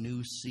up a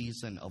new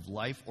season of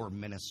life or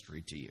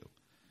ministry to you.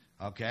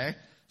 Okay?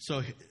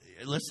 So,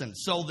 listen.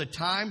 So, the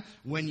time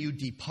when you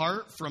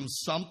depart from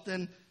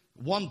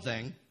one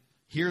thing,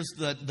 here's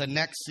the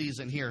next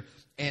season here.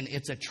 And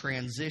it's a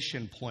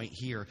transition point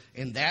here.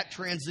 And that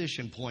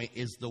transition point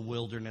is the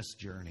wilderness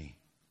journey.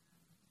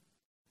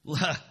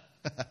 Let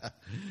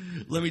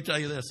me tell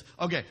you this.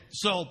 Okay,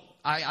 so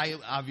I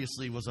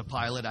obviously was a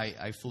pilot.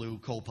 I flew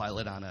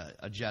co-pilot on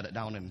a jet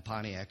down in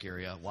Pontiac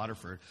area,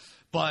 Waterford.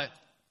 But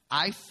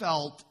I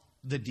felt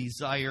the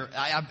desire.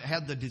 I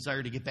had the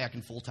desire to get back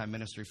in full-time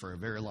ministry for a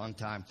very long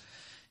time.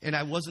 And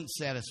I wasn't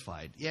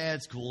satisfied. Yeah,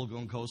 it's cool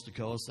going coast to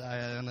coast.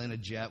 I'm in a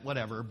jet,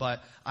 whatever.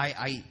 But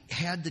I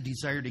had the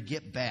desire to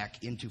get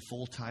back into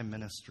full-time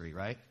ministry,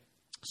 right?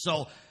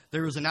 So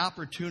there was an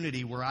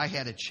opportunity where I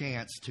had a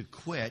chance to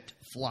quit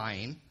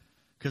flying.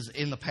 Because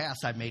in the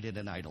past, I made it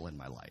an idol in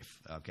my life.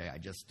 Okay, I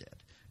just did.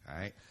 All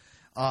right.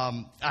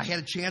 I had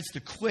a chance to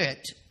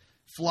quit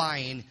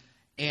flying,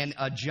 and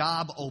a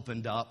job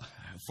opened up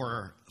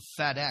for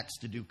FedEx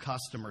to do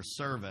customer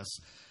service.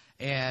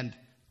 And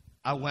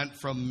I went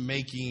from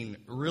making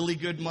really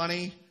good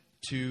money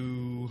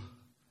to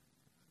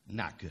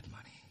not good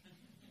money.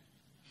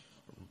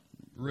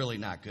 Really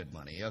not good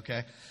money,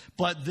 okay?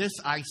 But this,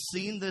 I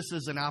seen this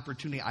as an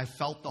opportunity. I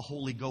felt the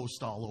Holy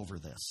Ghost all over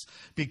this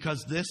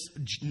because this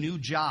new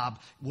job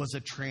was a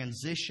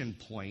transition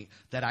point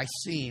that I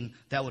seen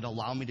that would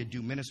allow me to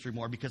do ministry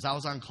more because I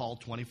was on call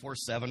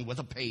 24/7 with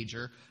a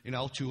pager,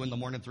 2 in the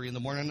morning, 3 in the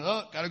morning.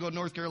 Oh, got to go to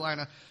North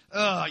Carolina.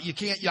 I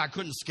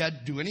couldn't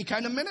do any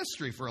kind of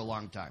ministry for a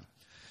long time.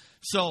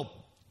 So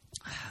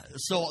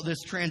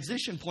this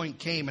transition point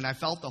came, and I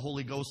felt the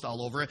Holy Ghost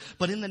all over it.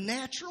 But in the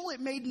natural,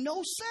 it made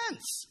no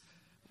sense.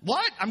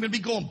 What? I'm going to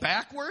be going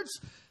backwards?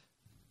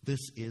 This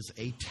is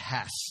a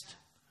test.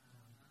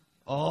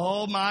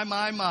 Oh,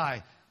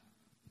 my.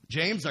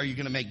 James, are you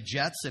going to make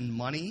jets and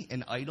money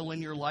an idol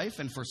in your life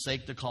and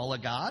forsake the call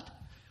of God?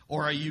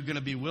 Or are you going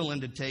to be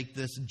willing to take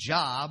this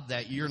job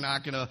that you're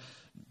not going to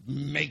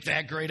make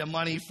that great of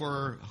money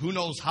for who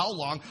knows how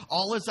long?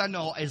 All as I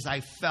know is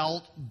I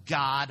felt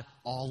God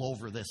all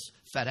over this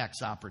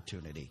FedEx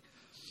opportunity.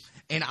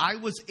 And I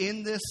was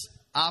in this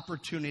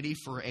opportunity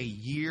for a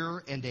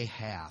year and a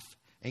half.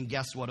 And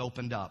guess what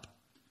opened up?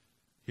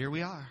 Here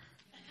we are.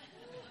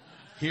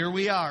 Here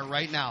we are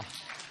right now.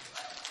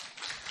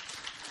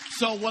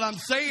 So what I'm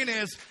saying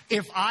is,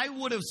 if I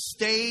would have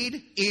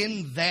stayed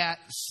in that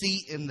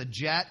seat in the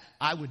jet,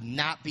 I would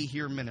not be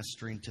here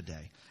ministering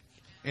today.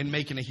 And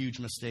making a huge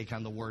mistake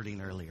on the wording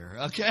earlier,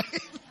 okay?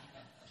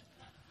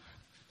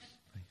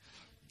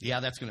 Yeah,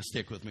 that's going to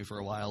stick with me for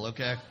a while,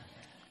 okay?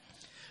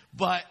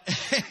 But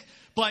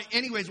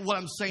anyways, what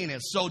I'm saying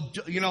is, so,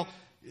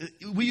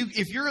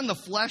 if you're in the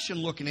flesh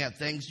and looking at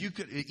things, you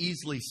could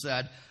easily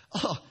said,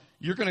 oh,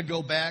 you're going to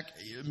go back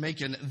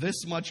making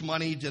this much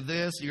money to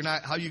this.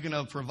 How are you going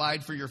to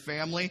provide for your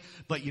family?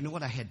 But you know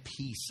what? I had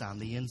peace on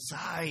the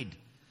inside.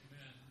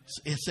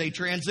 It's a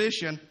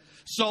transition.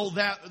 So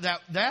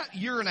that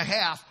year and a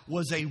half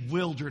was a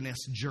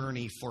wilderness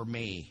journey for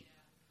me.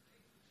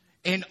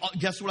 And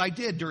guess what I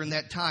did during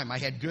that time? I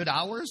had good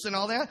hours and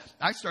all that.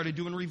 I started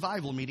doing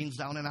revival meetings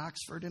down in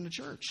Oxford in the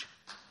church.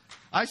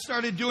 I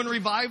started doing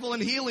revival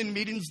and healing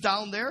meetings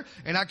down there,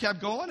 and I kept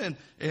going.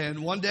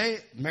 And one day,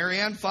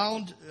 Marianne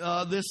found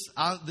this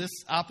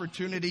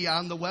opportunity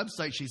on the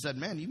website. She said,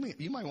 "Man,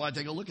 you might want to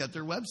take a look at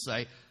their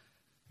website.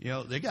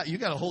 You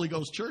got a Holy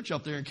Ghost church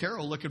up there in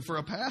Carroll looking for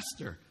a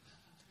pastor."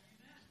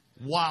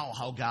 Wow,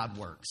 how God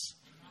works.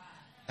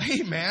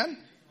 Amen.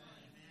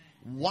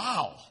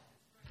 Wow.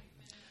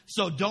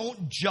 So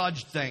don't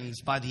judge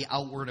things by the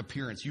outward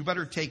appearance. You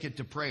better take it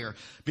to prayer,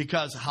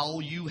 because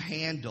how you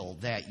handle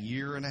that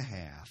year and a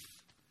half,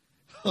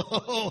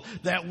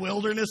 that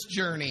wilderness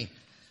journey,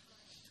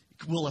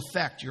 will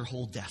affect your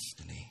whole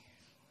destiny.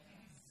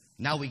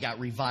 Now we got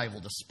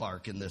revival to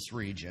spark in this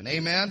region.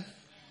 Amen.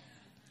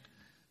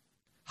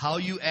 How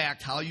you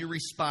act, how you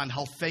respond,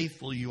 how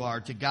faithful you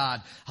are to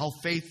God, how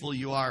faithful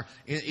you are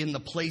in the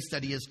place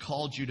that He has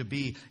called you to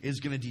be is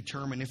going to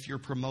determine if you're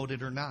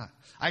promoted or not.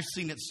 I've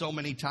seen it so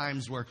many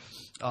times where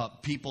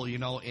people,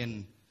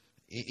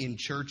 in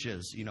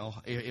churches,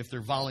 if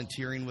they're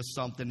volunteering with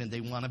something and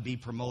they want to be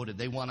promoted,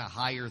 they want a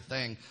higher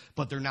thing,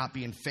 but they're not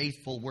being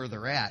faithful where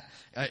they're at.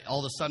 All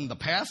of a sudden, the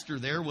pastor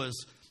there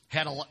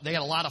had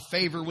a lot of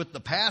favor with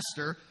the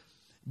pastor,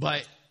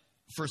 but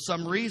for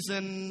some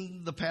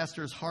reason, the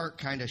pastor's heart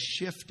kind of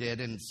shifted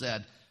and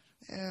said,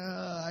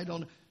 I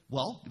don't know.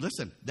 Well,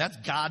 listen, that's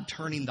God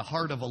turning the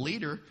heart of a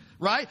leader,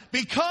 right?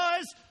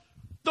 Because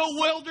the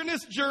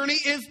wilderness journey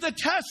is the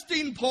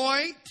testing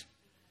point.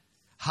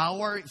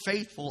 How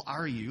faithful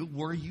are you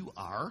where you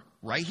are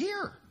right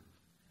here?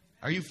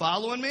 Are you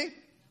following me?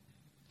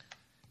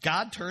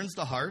 God turns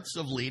the hearts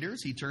of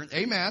leaders.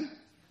 Amen.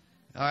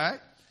 All right.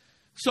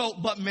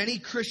 But many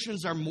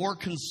Christians are more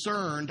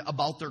concerned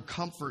about their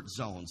comfort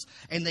zones,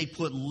 and they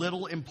put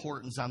little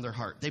importance on their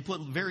heart. They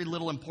put very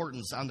little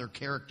importance on their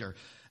character,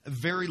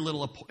 very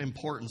little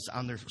importance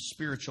on their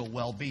spiritual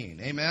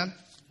well-being. Amen?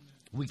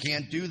 We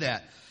can't do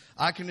that.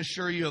 I can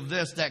assure you of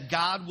this, that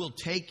God will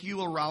take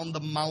you around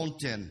the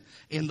mountain,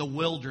 in the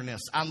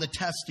wilderness, on the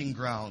testing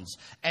grounds,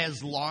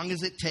 as long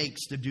as it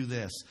takes to do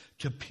this,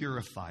 to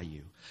purify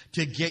you,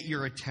 to get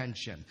your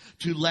attention,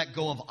 to let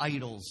go of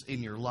idols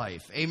in your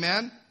life.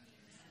 Amen?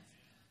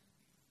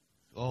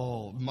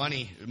 Oh,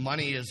 money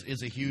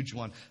is a huge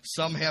one.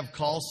 Some have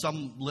calls,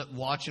 some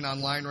watching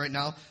online right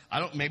now.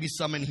 Maybe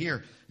some in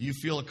here, you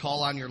feel a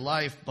call on your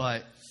life,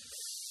 but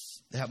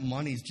that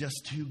money's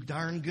just too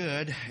darn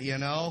good,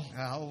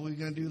 How are we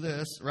going to do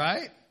this,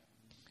 right?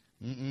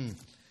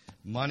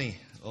 Money.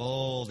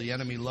 Oh, the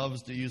enemy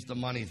loves to use the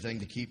money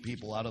thing to keep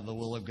people out of the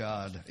will of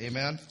God.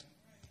 Amen?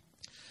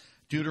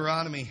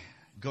 Deuteronomy.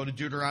 Go to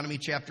Deuteronomy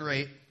chapter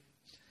 8.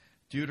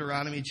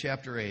 Deuteronomy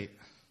chapter 8.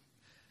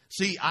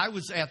 See, I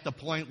was at the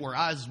point where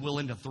I was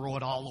willing to throw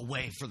it all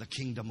away for the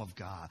kingdom of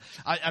God.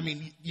 I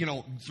mean,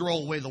 throw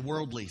away the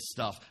worldly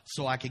stuff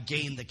so I could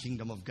gain the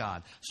kingdom of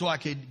God. So I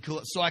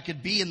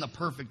could be in the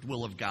perfect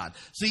will of God.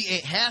 See,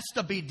 it has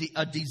to be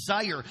a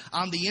desire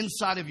on the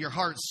inside of your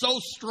heart so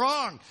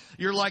strong.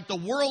 You're like, the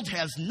world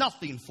has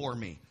nothing for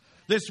me.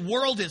 This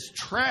world is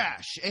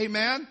trash.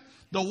 Amen?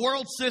 The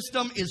world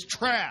system is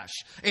trash.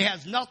 It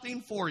has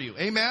nothing for you.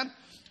 Amen?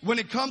 When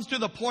it comes to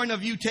the point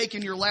of you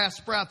taking your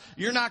last breath,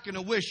 you're not going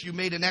to wish you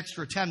made an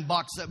extra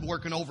 $10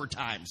 working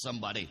overtime,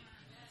 somebody.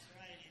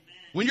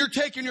 When you're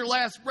taking your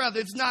last breath,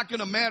 it's not going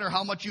to matter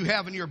how much you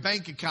have in your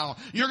bank account.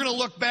 You're going to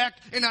look back,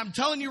 and I'm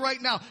telling you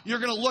right now, you're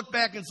going to look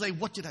back and say,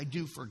 what did I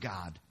do for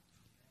God?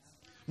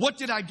 What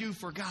did I do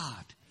for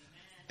God?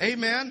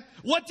 Amen.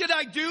 What did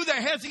I do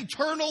that has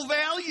eternal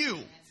value?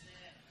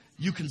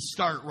 You can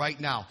start right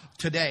now.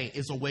 Today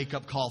is a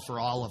wake-up call for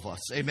all of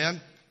us.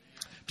 Amen.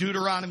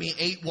 Deuteronomy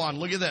 8:1.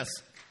 Look at this.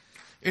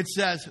 It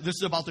says, this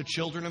is about the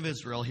children of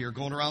Israel here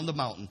going around the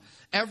mountain.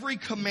 Every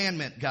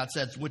commandment, God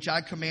says, which I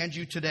command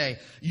you today,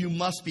 you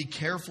must be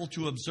careful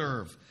to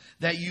observe,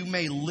 that you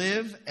may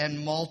live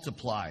and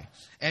multiply,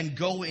 and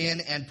go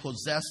in and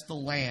possess the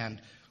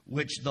land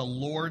which the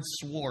Lord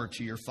swore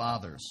to your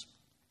fathers.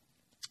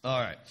 All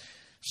right.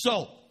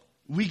 So,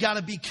 we got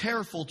to be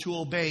careful to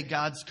obey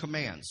God's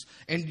commands.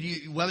 And do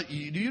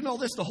you know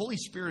this? The Holy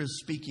Spirit is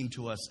speaking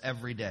to us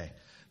every day.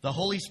 The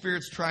Holy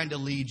Spirit's trying to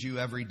lead you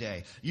every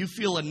day. You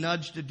feel a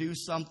nudge to do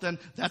something,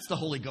 that's the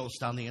Holy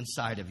Ghost on the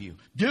inside of you.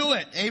 Do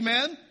it.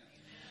 Amen?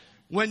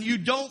 When you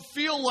don't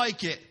feel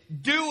like it,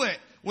 do it.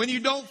 When you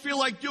don't feel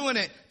like doing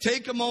it,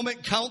 take a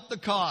moment, count the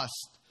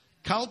cost.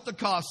 Count the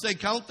cost. Say,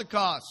 count the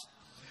cost.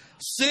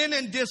 Sin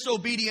and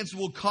disobedience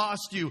will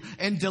cost you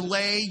and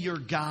delay your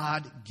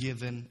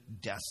God-given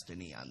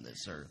destiny on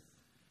this earth.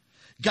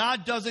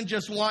 God doesn't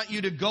just want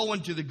you to go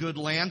into the good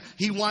land.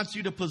 He wants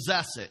you to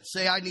possess it.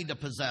 Say, I need to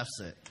possess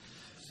it.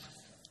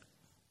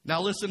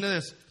 Now listen to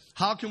this.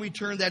 How can we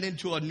turn that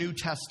into a New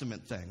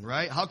Testament thing,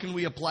 right? How can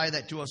we apply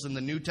that to us in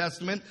the New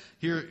Testament?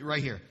 Here,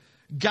 right here.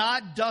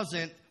 God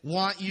doesn't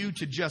want you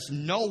to just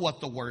know what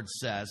the Word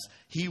says.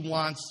 He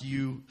wants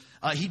you,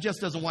 He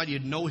just doesn't want you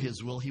to know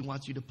His will. He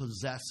wants you to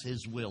possess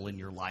His will in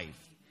your life.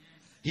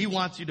 He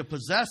wants you to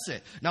possess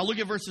it. Now look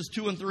at verses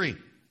 2 and 3.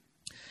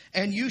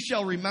 And you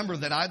shall remember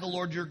that I, the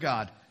Lord your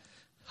God,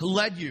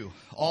 led you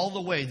all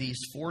the way these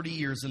 40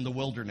 years in the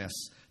wilderness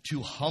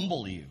to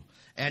humble you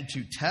and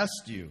to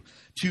test you,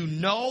 to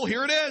know,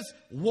 here it is,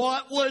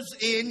 what was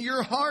in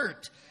your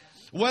heart,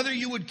 whether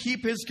you would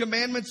keep His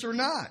commandments or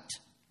not.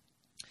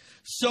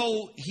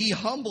 So He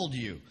humbled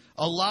you,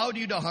 allowed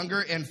you to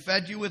hunger, and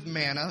fed you with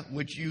manna,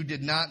 which you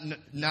did not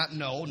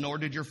know, nor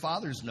did your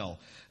fathers know,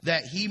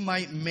 that He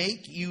might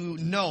make you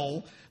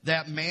know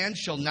that man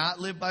shall not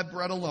live by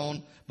bread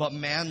alone, but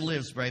man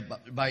lives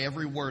by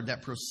every word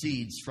that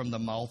proceeds from the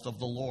mouth of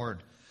the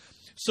Lord.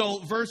 So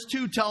verse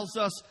 2 tells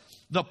us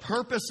the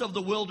purpose of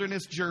the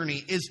wilderness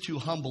journey is to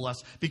humble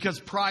us, because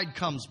pride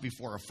comes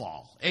before a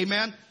fall.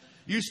 Amen?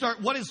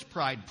 What is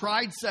pride?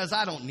 Pride says,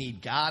 I don't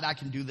need God. I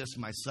can do this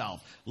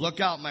myself. Look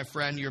out, my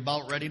friend. You're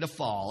about ready to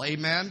fall.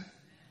 Amen?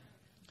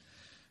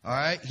 All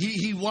right.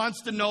 He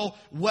wants to know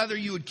whether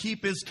you would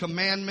keep His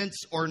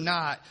commandments or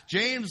not.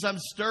 James, I'm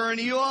stirring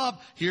you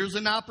up. Here's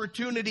an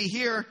opportunity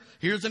here.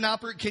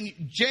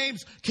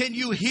 James, can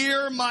you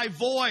hear my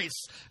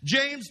voice?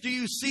 James, do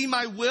you see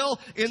my will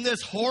in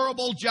this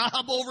horrible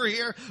job over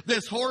here?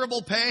 This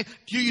horrible pay?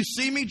 Do you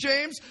see me,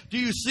 James? Do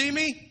you see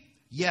me?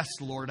 Yes,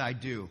 Lord, I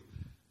do.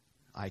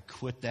 I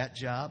quit that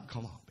job.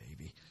 Come on,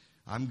 baby.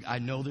 I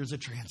know there's a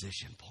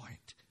transition point.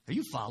 Are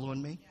you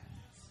following me?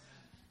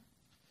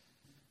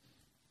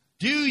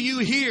 Do you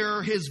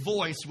hear His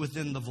voice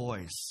within the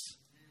voice?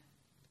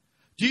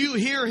 Do you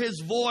hear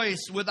His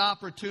voice with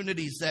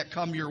opportunities that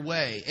come your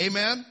way?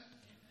 Amen?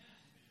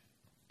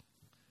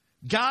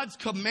 God's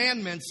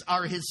commandments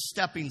are His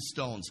stepping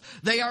stones.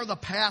 They are the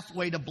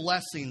pathway to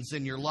blessings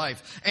in your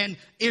life. And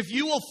if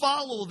you will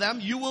follow them,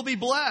 you will be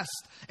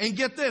blessed. And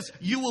get this,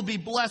 you will be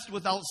blessed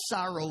without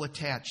sorrow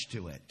attached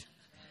to it.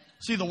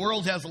 See, the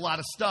world has a lot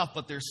of stuff,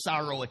 but there's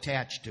sorrow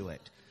attached to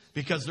it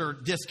because they're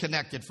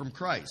disconnected from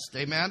Christ.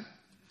 Amen?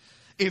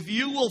 If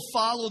you will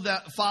follow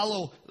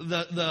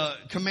the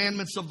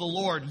commandments of the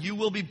Lord, you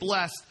will be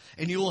blessed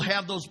and you will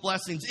have those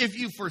blessings. If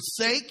you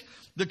forsake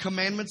the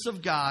commandments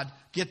of God,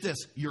 get this,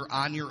 you're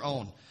on your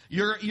own.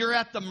 You're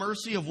at the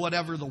mercy of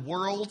whatever the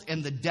world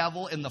and the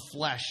devil and the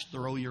flesh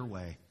throw your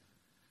way.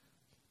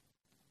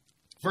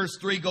 Verse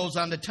 3 goes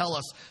on to tell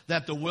us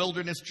that the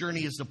wilderness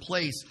journey is the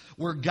place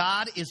where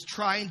God is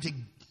trying to,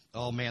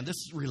 oh man,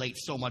 this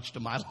relates so much to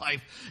my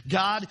life.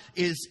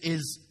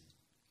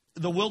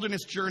 The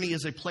wilderness journey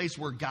is a place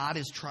where God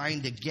is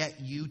trying to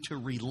get you to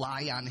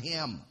rely on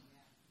Him.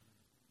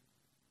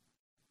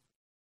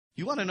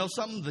 You want to know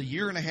something? The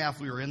year and a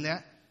half we were in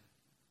that,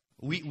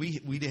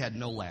 we had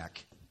no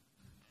lack.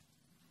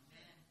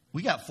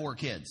 We got 4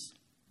 kids.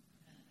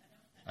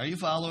 Are you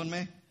following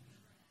me?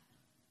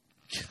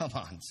 Come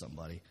on,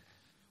 somebody.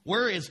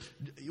 Where is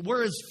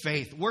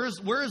faith? Where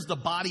is the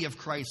body of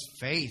Christ's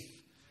faith?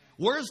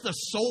 Where's the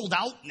sold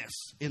outness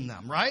in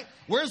them, right?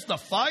 Where's the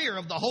fire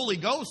of the Holy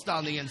Ghost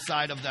on the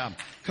inside of them?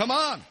 Come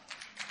on.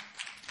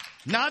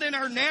 Not in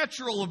our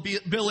natural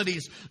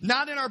abilities,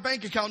 not in our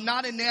bank account,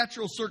 not in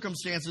natural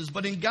circumstances,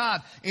 but in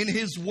God, in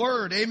His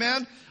Word.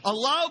 Amen?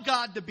 Allow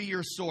God to be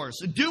your source.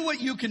 Do what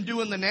you can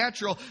do in the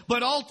natural,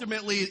 but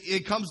ultimately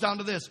it comes down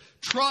to this.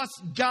 Trust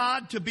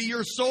God to be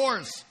your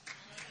source.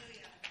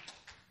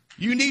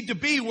 You need to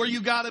be where you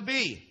got to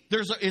be.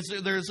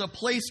 There's a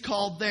place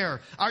called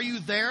there. Are you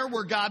there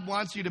where God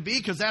wants you to be?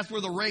 Because that's where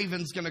the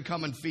raven's going to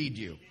come and feed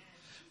you.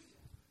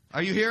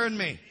 Are you hearing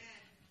me?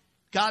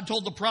 God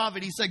told the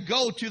prophet, he said,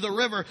 go to the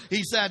river.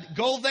 He said,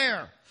 go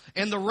there.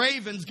 And the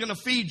raven's going to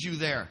feed you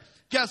there.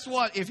 Guess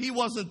what? If he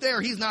wasn't there,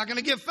 he's not going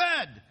to get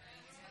fed.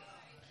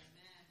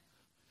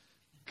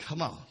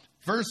 Come on.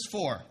 Verse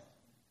 4.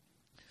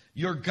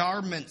 Your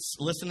garments,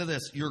 listen to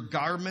this, your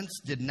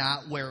garments did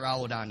not wear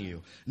out on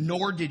you,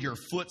 nor did your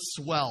foot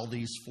swell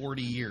these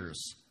 40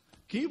 years.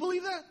 Can you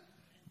believe that?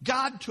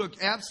 God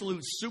took absolute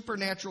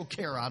supernatural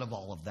care out of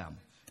all of them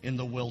in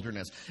the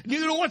wilderness. And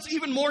you know what's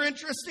even more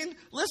interesting?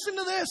 Listen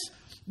to this,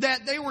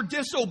 that they were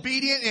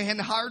disobedient and had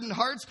hardened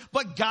hearts,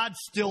 but God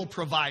still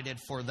provided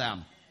for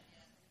them.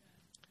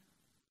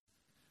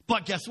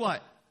 But guess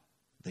what?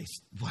 They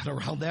went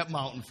around that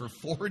mountain for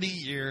 40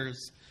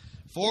 years.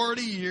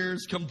 40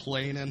 years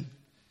complaining.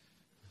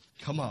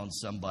 Come on,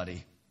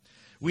 somebody.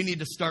 We need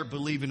to start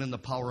believing in the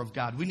power of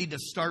God. We need to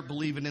start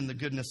believing in the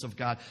goodness of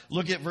God.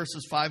 Look at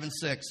verses 5 and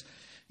 6.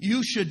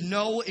 You should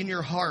know in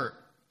your heart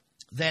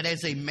that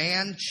as a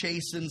man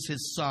chastens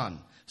his son,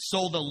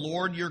 so the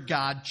Lord your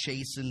God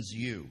chastens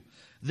you.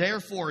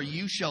 Therefore,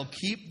 you shall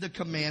keep the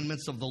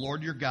commandments of the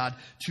Lord your God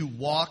to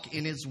walk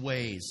in his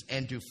ways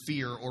and to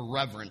fear or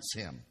reverence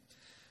him.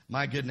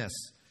 My goodness.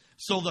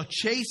 So the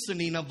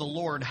chastening of the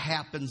Lord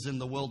happens in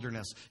the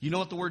wilderness. You know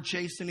what the word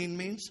chastening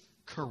means?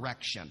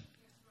 Correction.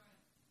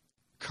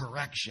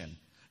 Correction.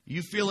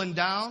 You feeling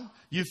down?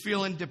 You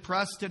feeling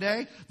depressed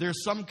today?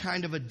 There's some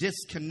kind of a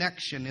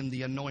disconnection in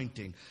the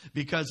anointing.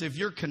 Because if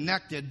you're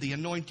connected, the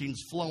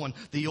anointing's flowing.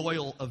 The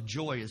oil of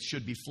joy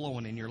should be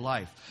flowing in your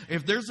life.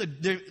 If there's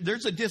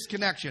a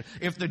disconnection.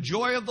 If the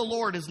joy of the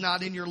Lord is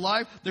not in your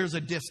life, there's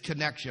a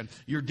disconnection.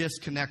 You're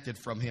disconnected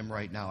from him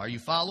right now. Are you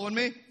following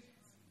me?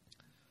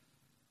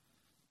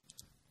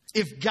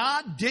 If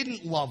God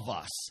didn't love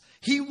us,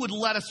 he would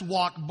let us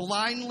walk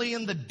blindly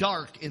in the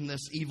dark in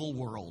this evil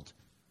world.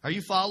 Are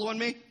you following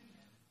me?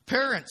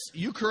 Parents,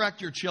 you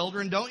correct your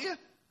children, don't you?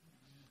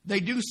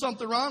 They do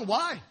something wrong.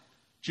 Why?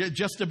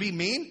 Just to be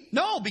mean?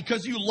 No,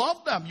 because you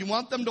love them. You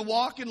want them to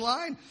walk in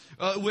line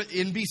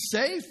and be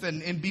safe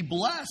and be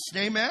blessed.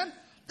 Amen?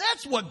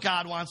 That's what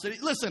God wants.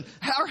 Listen,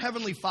 our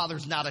Heavenly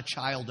Father's not a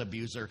child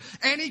abuser.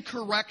 Any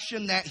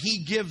correction that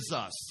he gives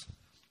us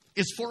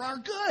is for our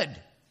good.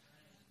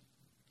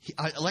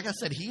 Like I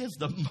said, he is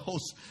the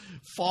most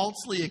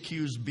falsely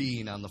accused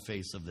being on the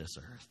face of this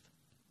earth.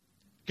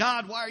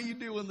 God, why are you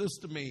doing this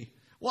to me?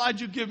 Why'd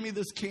you give me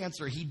this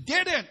cancer? He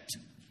didn't.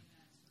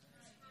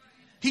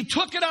 He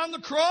took it on the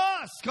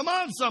cross. Come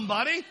on,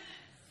 somebody.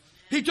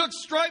 He took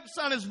stripes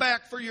on his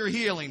back for your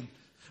healing.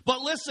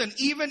 But listen,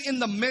 even in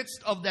the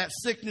midst of that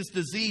sickness,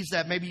 disease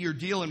that maybe you're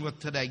dealing with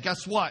today,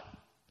 guess what?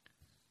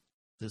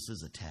 This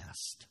is a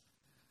test.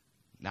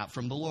 Not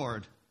from the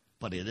Lord.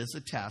 But it is a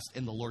test,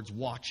 and the Lord's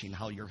watching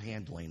how you're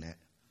handling it.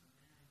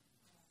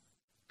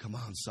 Come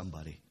on,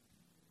 somebody.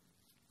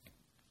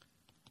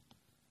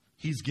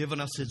 He's given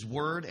us his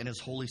word and his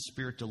Holy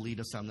Spirit to lead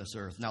us on this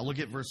earth. Now look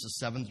at verses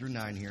 7 through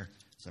 9 here,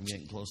 so I'm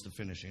getting close to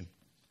finishing.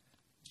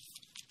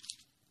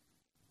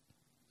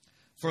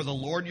 For the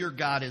Lord your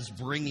God is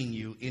bringing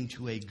you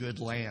into a good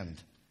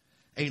land,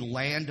 a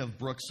land of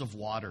brooks of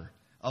water,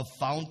 of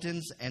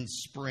fountains and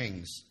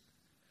springs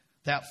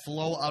that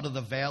flow out of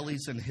the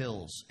valleys and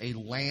hills, a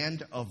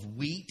land of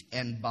wheat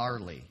and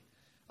barley,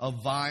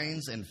 of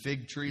vines and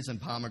fig trees and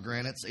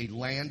pomegranates, a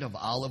land of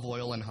olive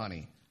oil and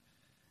honey,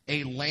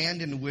 a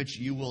land in which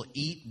you will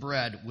eat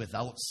bread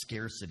without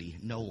scarcity,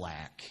 no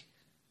lack,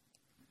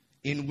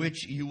 in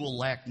which you will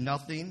lack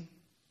nothing,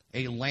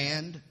 a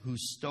land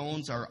whose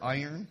stones are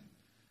iron,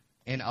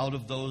 and out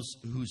of those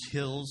whose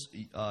hills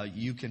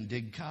you can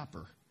dig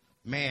copper.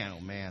 Man,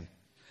 oh man.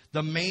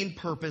 The main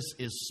purpose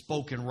is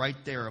spoken right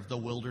there of the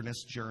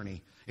wilderness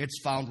journey. It's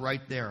found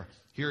right there.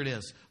 Here it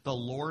is. The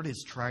Lord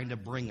is trying to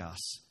bring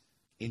us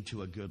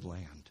into a good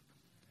land,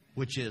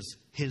 which is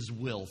his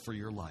will for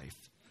your life,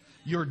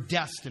 your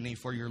destiny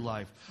for your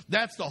life.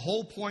 That's the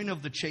whole point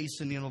of the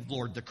chastening of the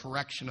Lord, the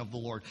correction of the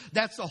Lord.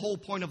 That's the whole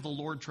point of the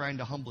Lord trying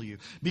to humble you.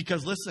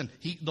 Because listen,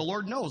 the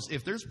Lord knows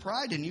if there's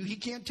pride in you, he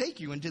can't take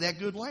you into that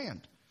good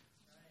land.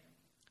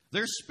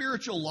 There's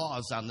spiritual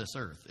laws on this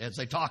earth, as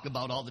I talk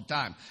about all the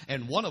time.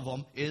 And one of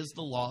them is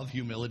the law of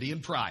humility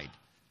and pride.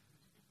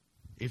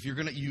 If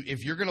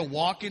you're gonna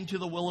walk into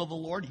the will of the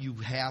Lord, you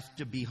have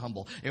to be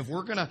humble.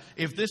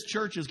 If this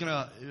church is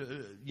gonna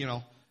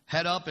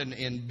head up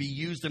and be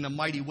used in a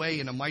mighty way,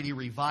 in a mighty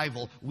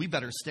revival, we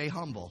better stay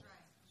humble.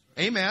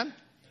 Amen.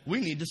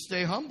 We need to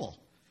stay humble.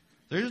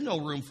 There's no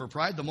room for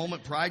pride. The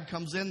moment pride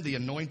comes in, the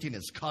anointing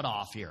is cut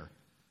off here.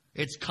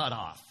 It's cut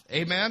off.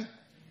 Amen.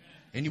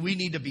 And we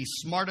need to be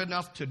smart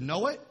enough to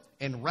know it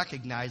and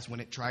recognize when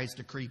it tries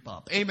to creep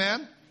up.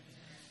 Amen?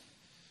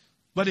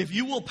 But if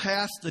you will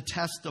pass the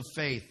test of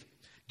faith,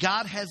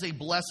 God has a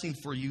blessing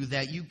for you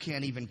that you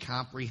can't even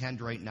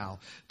comprehend right now.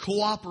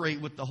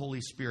 Cooperate with the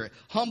Holy Spirit.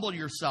 Humble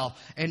yourself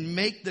and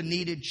make the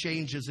needed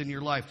changes in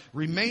your life.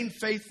 Remain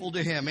faithful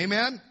to him.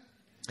 Amen?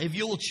 if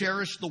you will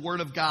cherish the Word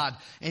of God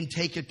and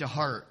take it to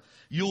heart,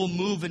 you will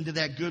move into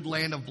that good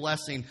land of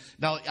blessing.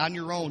 Now, on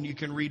your own, you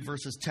can read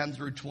verses 10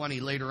 through 20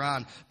 later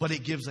on, but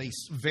it gives a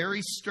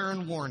very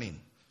stern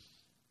warning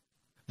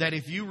that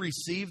if you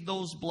receive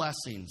those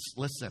blessings,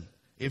 listen,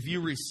 if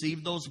you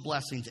receive those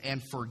blessings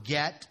and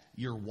forget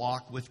your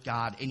walk with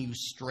God and you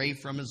stray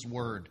from His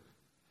Word,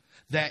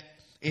 that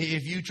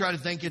if you try to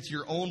think it's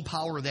your own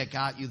power that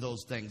got you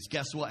those things,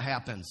 guess what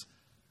happens?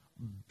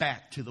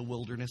 Back to the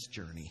wilderness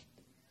journey.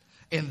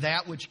 And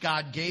that which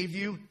God gave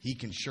you, He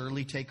can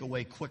surely take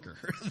away quicker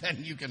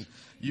than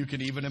you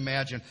can even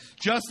imagine.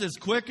 Just as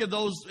quick as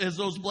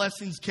those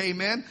blessings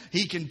came in,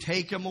 He can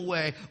take them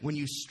away when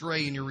you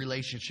stray in your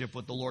relationship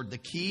with the Lord. The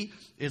key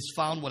is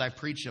found, what I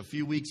preached a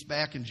few weeks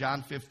back in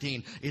John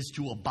 15, is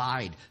to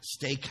abide.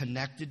 Stay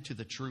connected to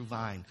the true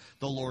vine,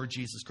 the Lord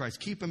Jesus Christ.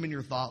 Keep Him in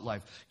your thought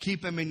life.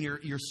 Keep Him in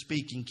your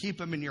speaking. Keep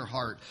Him in your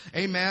heart.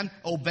 Amen.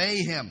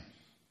 Obey Him.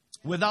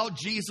 Without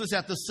Jesus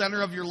at the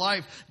center of your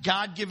life,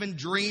 God-given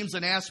dreams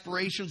and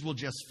aspirations will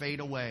just fade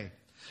away.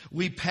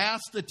 We pass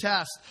the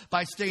test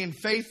by staying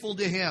faithful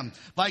to Him,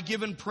 by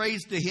giving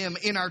praise to Him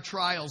in our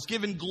trials,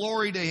 giving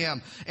glory to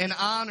Him and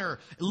honor.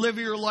 Live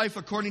your life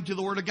according to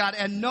the Word of God.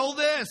 And know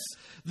this,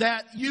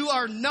 that you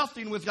are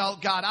nothing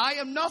without God. I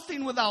am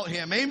nothing without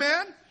Him.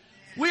 Amen?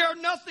 We are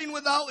nothing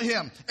without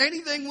Him.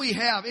 Anything we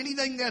have,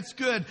 anything that's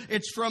good,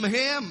 it's from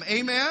Him.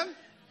 Amen?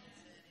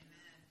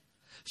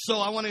 So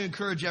I want to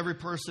encourage every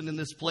person in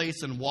this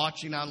place and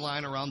watching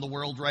online around the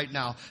world right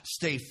now,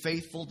 stay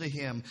faithful to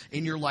Him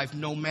in your life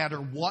no matter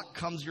what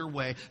comes your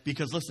way.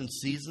 Because listen,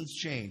 seasons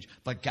change,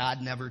 but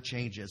God never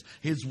changes.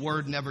 His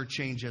Word never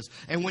changes.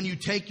 And when you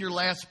take your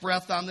last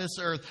breath on this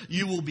earth,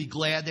 you will be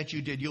glad that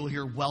you did. You'll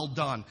hear, "Well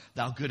done,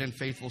 thou good and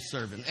faithful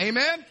servant."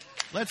 Amen?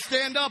 Let's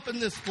stand up in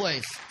this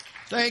place.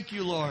 Thank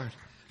you, Lord.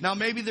 Now,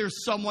 maybe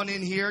there's someone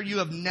in here, you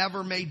have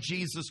never made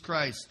Jesus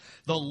Christ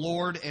the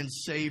Lord and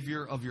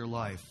Savior of your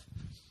life.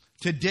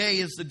 Today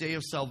is the day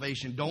of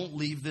salvation. Don't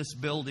leave this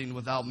building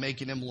without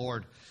making Him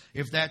Lord.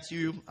 If that's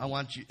you, I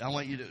want you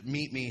to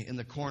meet me in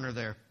the corner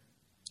there.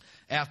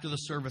 After the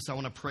service, I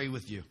want to pray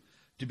with you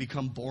to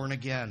become born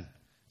again.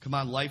 Come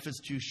on, life is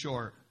too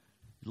short.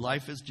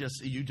 Life is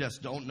you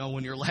just don't know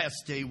when your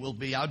last day will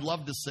be. I'd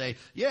love to say,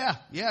 yeah,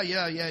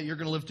 you're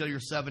going to live till you're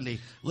 70.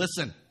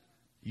 Listen,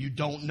 you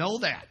don't know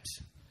that.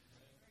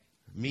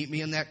 Meet me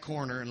in that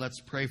corner and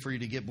let's pray for you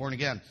to get born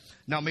again.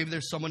 Now, maybe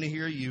there's someone in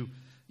here, you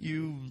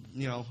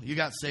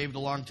got saved a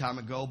long time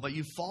ago, but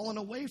you've fallen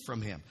away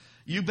from Him.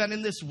 You've been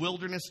in this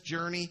wilderness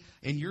journey,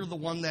 and you're the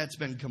one that's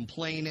been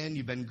complaining,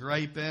 you've been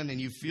griping,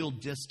 and you feel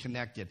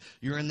disconnected.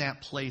 You're in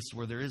that place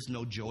where there is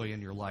no joy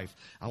in your life.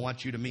 I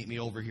want you to meet me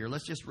over here.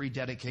 Let's just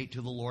rededicate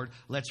to the Lord.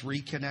 Let's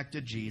reconnect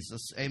to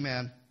Jesus.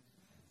 Amen.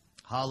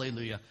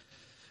 Hallelujah.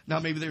 Now,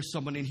 maybe there's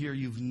someone in here,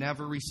 you've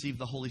never received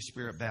the Holy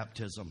Spirit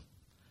baptism.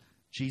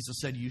 Jesus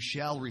said, "You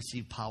shall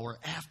receive power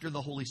after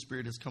the Holy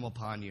Spirit has come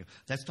upon you."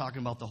 That's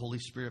talking about the Holy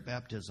Spirit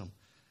baptism.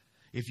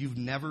 If you've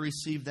never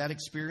received that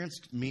experience,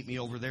 meet me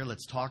over there.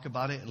 Let's talk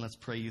about it and let's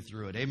pray you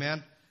through it.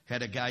 Amen?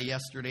 Had a guy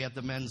yesterday at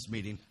the men's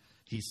meeting.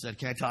 He said,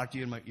 "Can I talk to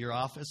you in your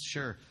office?"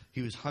 Sure.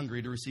 He was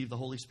hungry to receive the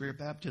Holy Spirit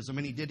baptism,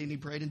 and he did, and he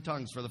prayed in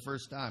tongues for the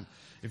first time.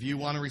 If you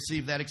want to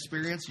receive that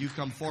experience, you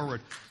come forward.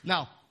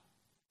 Now,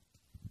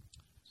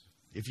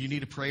 if you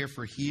need a prayer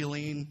for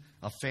healing,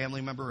 a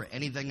family member, or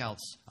anything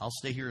else, I'll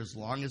stay here as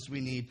long as we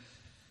need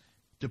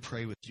to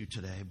pray with you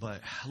today.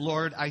 But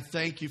Lord, I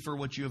thank you for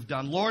what you have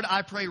done. Lord,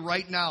 I pray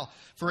right now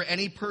for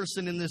any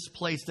person in this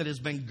place that has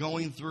been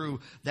going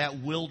through that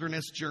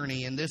wilderness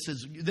journey, and this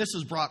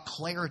has brought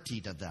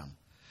clarity to them.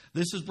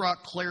 This has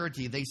brought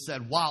clarity. They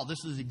said, "Wow,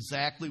 this is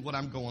exactly what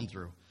I'm going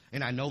through."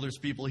 And I know there's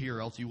people here,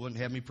 else you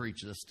wouldn't have me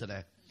preach this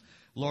today.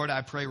 Lord,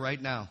 I pray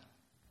right now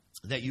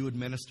that you would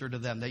minister to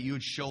them, that you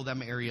would show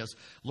them areas.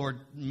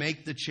 Lord,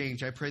 make the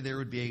change. I pray there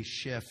would be a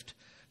shift,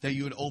 that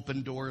you would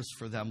open doors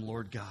for them,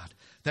 Lord God.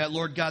 That,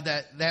 Lord God,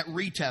 that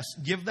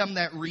retest, give them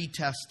that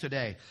retest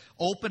today.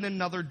 Open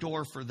another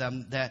door for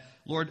them that,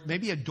 Lord,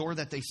 maybe a door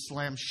that they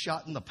slammed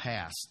shut in the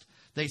past.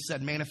 They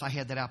said, "Man, if I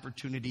had that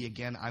opportunity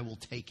again, I will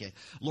take it."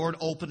 Lord,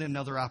 open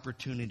another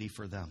opportunity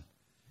for them.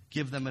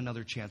 Give them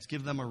another chance.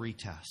 Give them a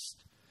retest.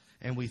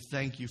 And we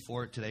thank you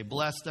for it today.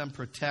 Bless them,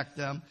 protect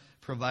them,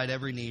 provide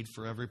every need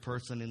for every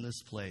person in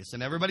this place.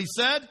 And everybody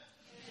said,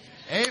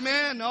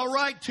 Amen. All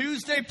right,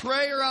 Tuesday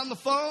prayer on the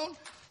phone.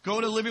 Go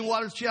to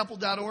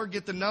livingwaterschapel.org,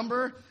 get the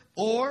number,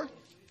 or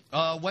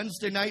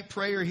Wednesday night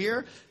prayer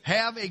here.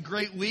 Have a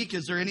great week.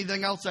 Is there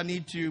anything else I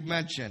need to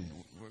mention?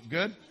 We're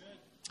good?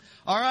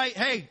 All right,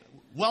 hey,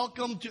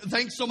 welcome.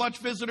 Thanks so much,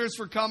 visitors,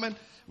 for coming.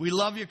 We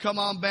love you. Come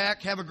on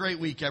back. Have a great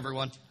week,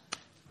 everyone.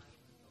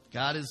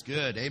 God is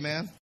good.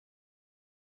 Amen.